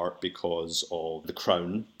 in part because of The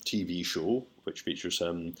Crown TV show, which features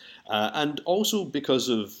him, and also because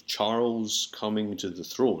of Charles coming to the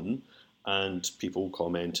throne, and people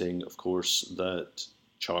commenting, of course, that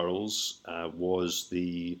Charles was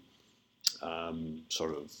the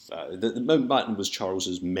Mountbatten was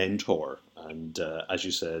Charles's mentor, and as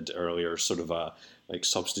you said earlier, sort of a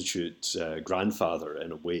substitute grandfather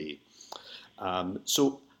in a way.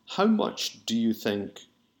 So how much do you think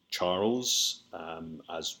Charles,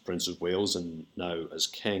 as Prince of Wales and now as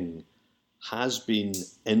King, has been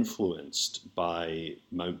influenced by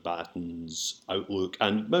Mountbatten's outlook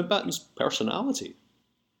and Mountbatten's personality?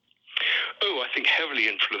 Oh, I think heavily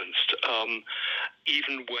influenced.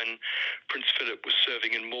 Even when Prince Philip was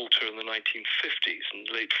serving in Malta in the 1950s and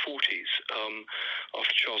late 40s,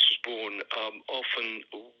 after Charles was born, often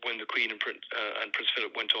when the Queen and Prince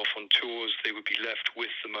Philip went off on tours, they would be left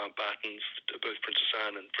with the Mountbattens, both Princess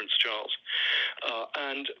Anne and Prince Charles.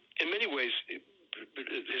 And in many ways,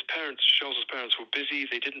 Charles's parents were busy.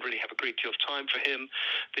 They didn't really have a great deal of time for him.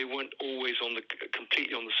 They weren't always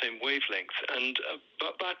completely on the same wavelength. And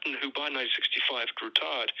Mountbatten, who by 1965 had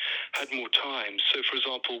retired, had more time. So, for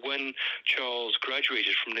example, when Charles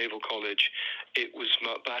graduated from Naval College, it was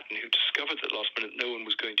Mountbatten who discovered that last minute no one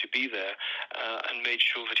was going to be there and made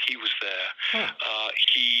sure that he was there.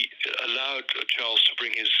 He allowed Charles to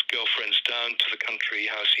bring his girlfriends down to the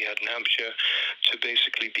country house he had in Hampshire to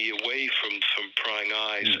basically be away from prying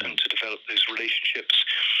eyes and to develop those relationships.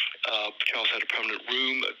 Charles had a permanent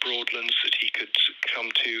room at Broadlands that he could come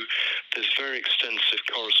to. There's very extensive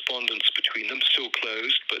correspondence between them, still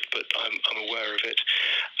closed, but I'm aware of it.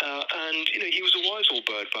 And he was a wise old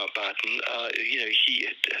bird, Mountbatten. He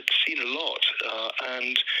had seen a lot,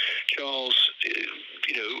 and Charles,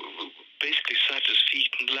 basically sat his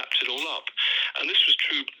feet and lapped it all up. And this was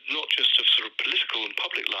true not just of sort of political and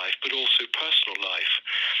public life, but also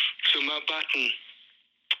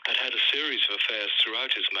Mountbatten had a series of affairs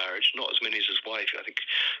throughout his marriage, not as many as his wife. I think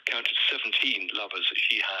counted 17 lovers that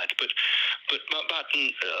she had. But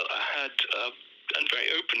Mountbatten had, and very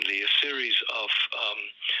openly, a series of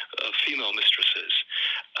female mistresses.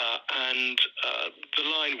 And the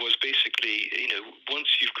line was basically, once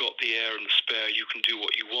you've got the heir and the spare, you can do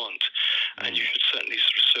what you want. And you should certainly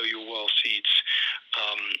sort of sow your wild seeds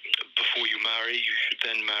before you marry. You should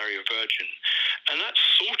then marry a virgin. And that's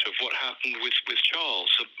sort of what happened with Charles.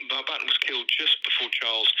 Mountbatten was killed just before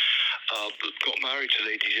Charles got married to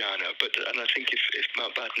Lady Diana. And I think if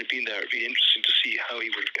Mountbatten had been there, it'd be interesting to see how he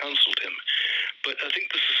would have counselled him. But I think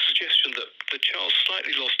there's a suggestion that Charles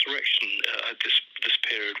slightly lost direction at this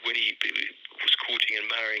period when he was courting and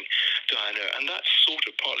marrying Diana, and that's sort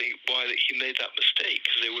of partly why that he made that mistake,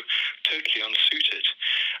 because they were totally unsuited.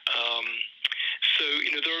 So,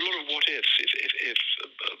 there are a lot of what-ifs if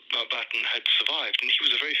Mountbatten had survived, and he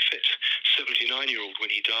was a very fit 79-year-old when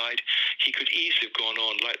he died. He could easily have gone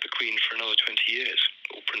on, like the Queen, for another 20 years,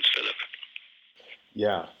 or Prince Philip.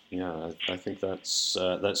 Yeah, I think that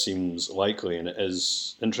seems likely, and it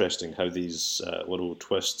is interesting how these little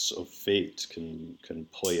twists of fate can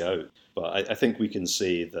play out. But I think we can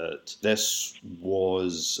say that this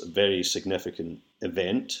was a very significant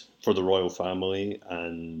event for the royal family,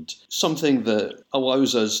 and something that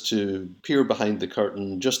allows us to peer behind the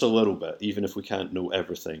curtain just a little bit, even if we can't know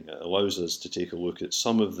everything. It allows us to take a look at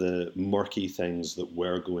some of the murky things that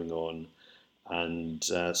were going on, and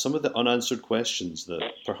some of the unanswered questions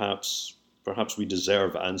that perhaps we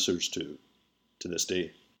deserve answers to this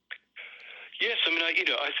day. Yes,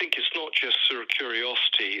 I think it's not just sort of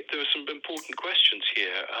curiosity. There are some important questions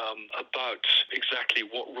here about exactly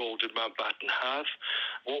what role did Mountbatten have?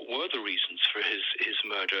 What were the reasons for his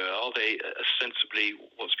murder? Are they ostensibly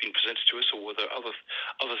what's been presented to us, or were there other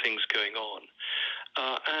things going on?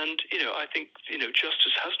 I think,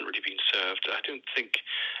 justice hasn't really been served. I don't think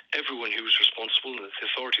everyone who was responsible, and the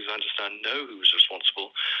authorities, I understand, know who was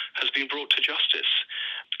responsible, has been brought to justice.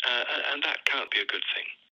 And that can't be a good thing.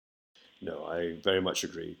 No, I very much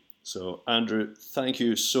agree. So, Andrew, thank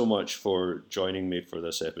you so much for joining me for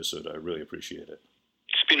this episode. I really appreciate it.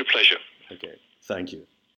 It's been a pleasure. Okay, thank you.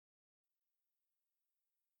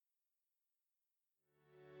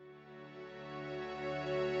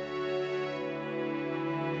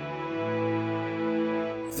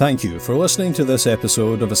 Thank you for listening to this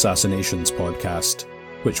episode of Assassinations Podcast,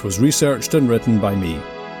 which was researched and written by me,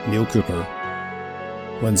 Neil Cooper.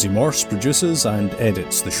 Lindsay Morse produces and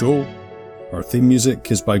edits the show. Our theme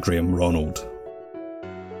music is by Graham Ronald.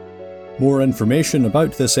 More information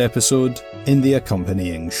about this episode in the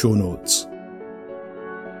accompanying show notes.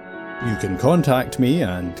 You can contact me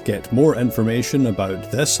and get more information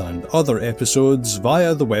about this and other episodes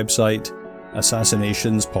via the website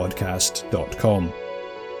assassinationspodcast.com.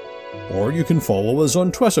 Or you can follow us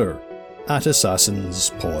on Twitter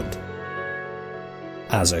 @AssassinsPod.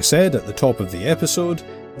 As I said at the top of the episode,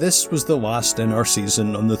 this was the last in our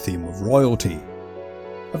season on the theme of royalty.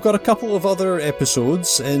 I've got a couple of other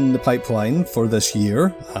episodes in the pipeline for this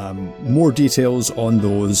year, more details on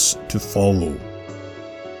those to follow.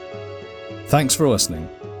 Thanks for listening,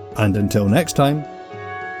 and until next time,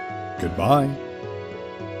 goodbye.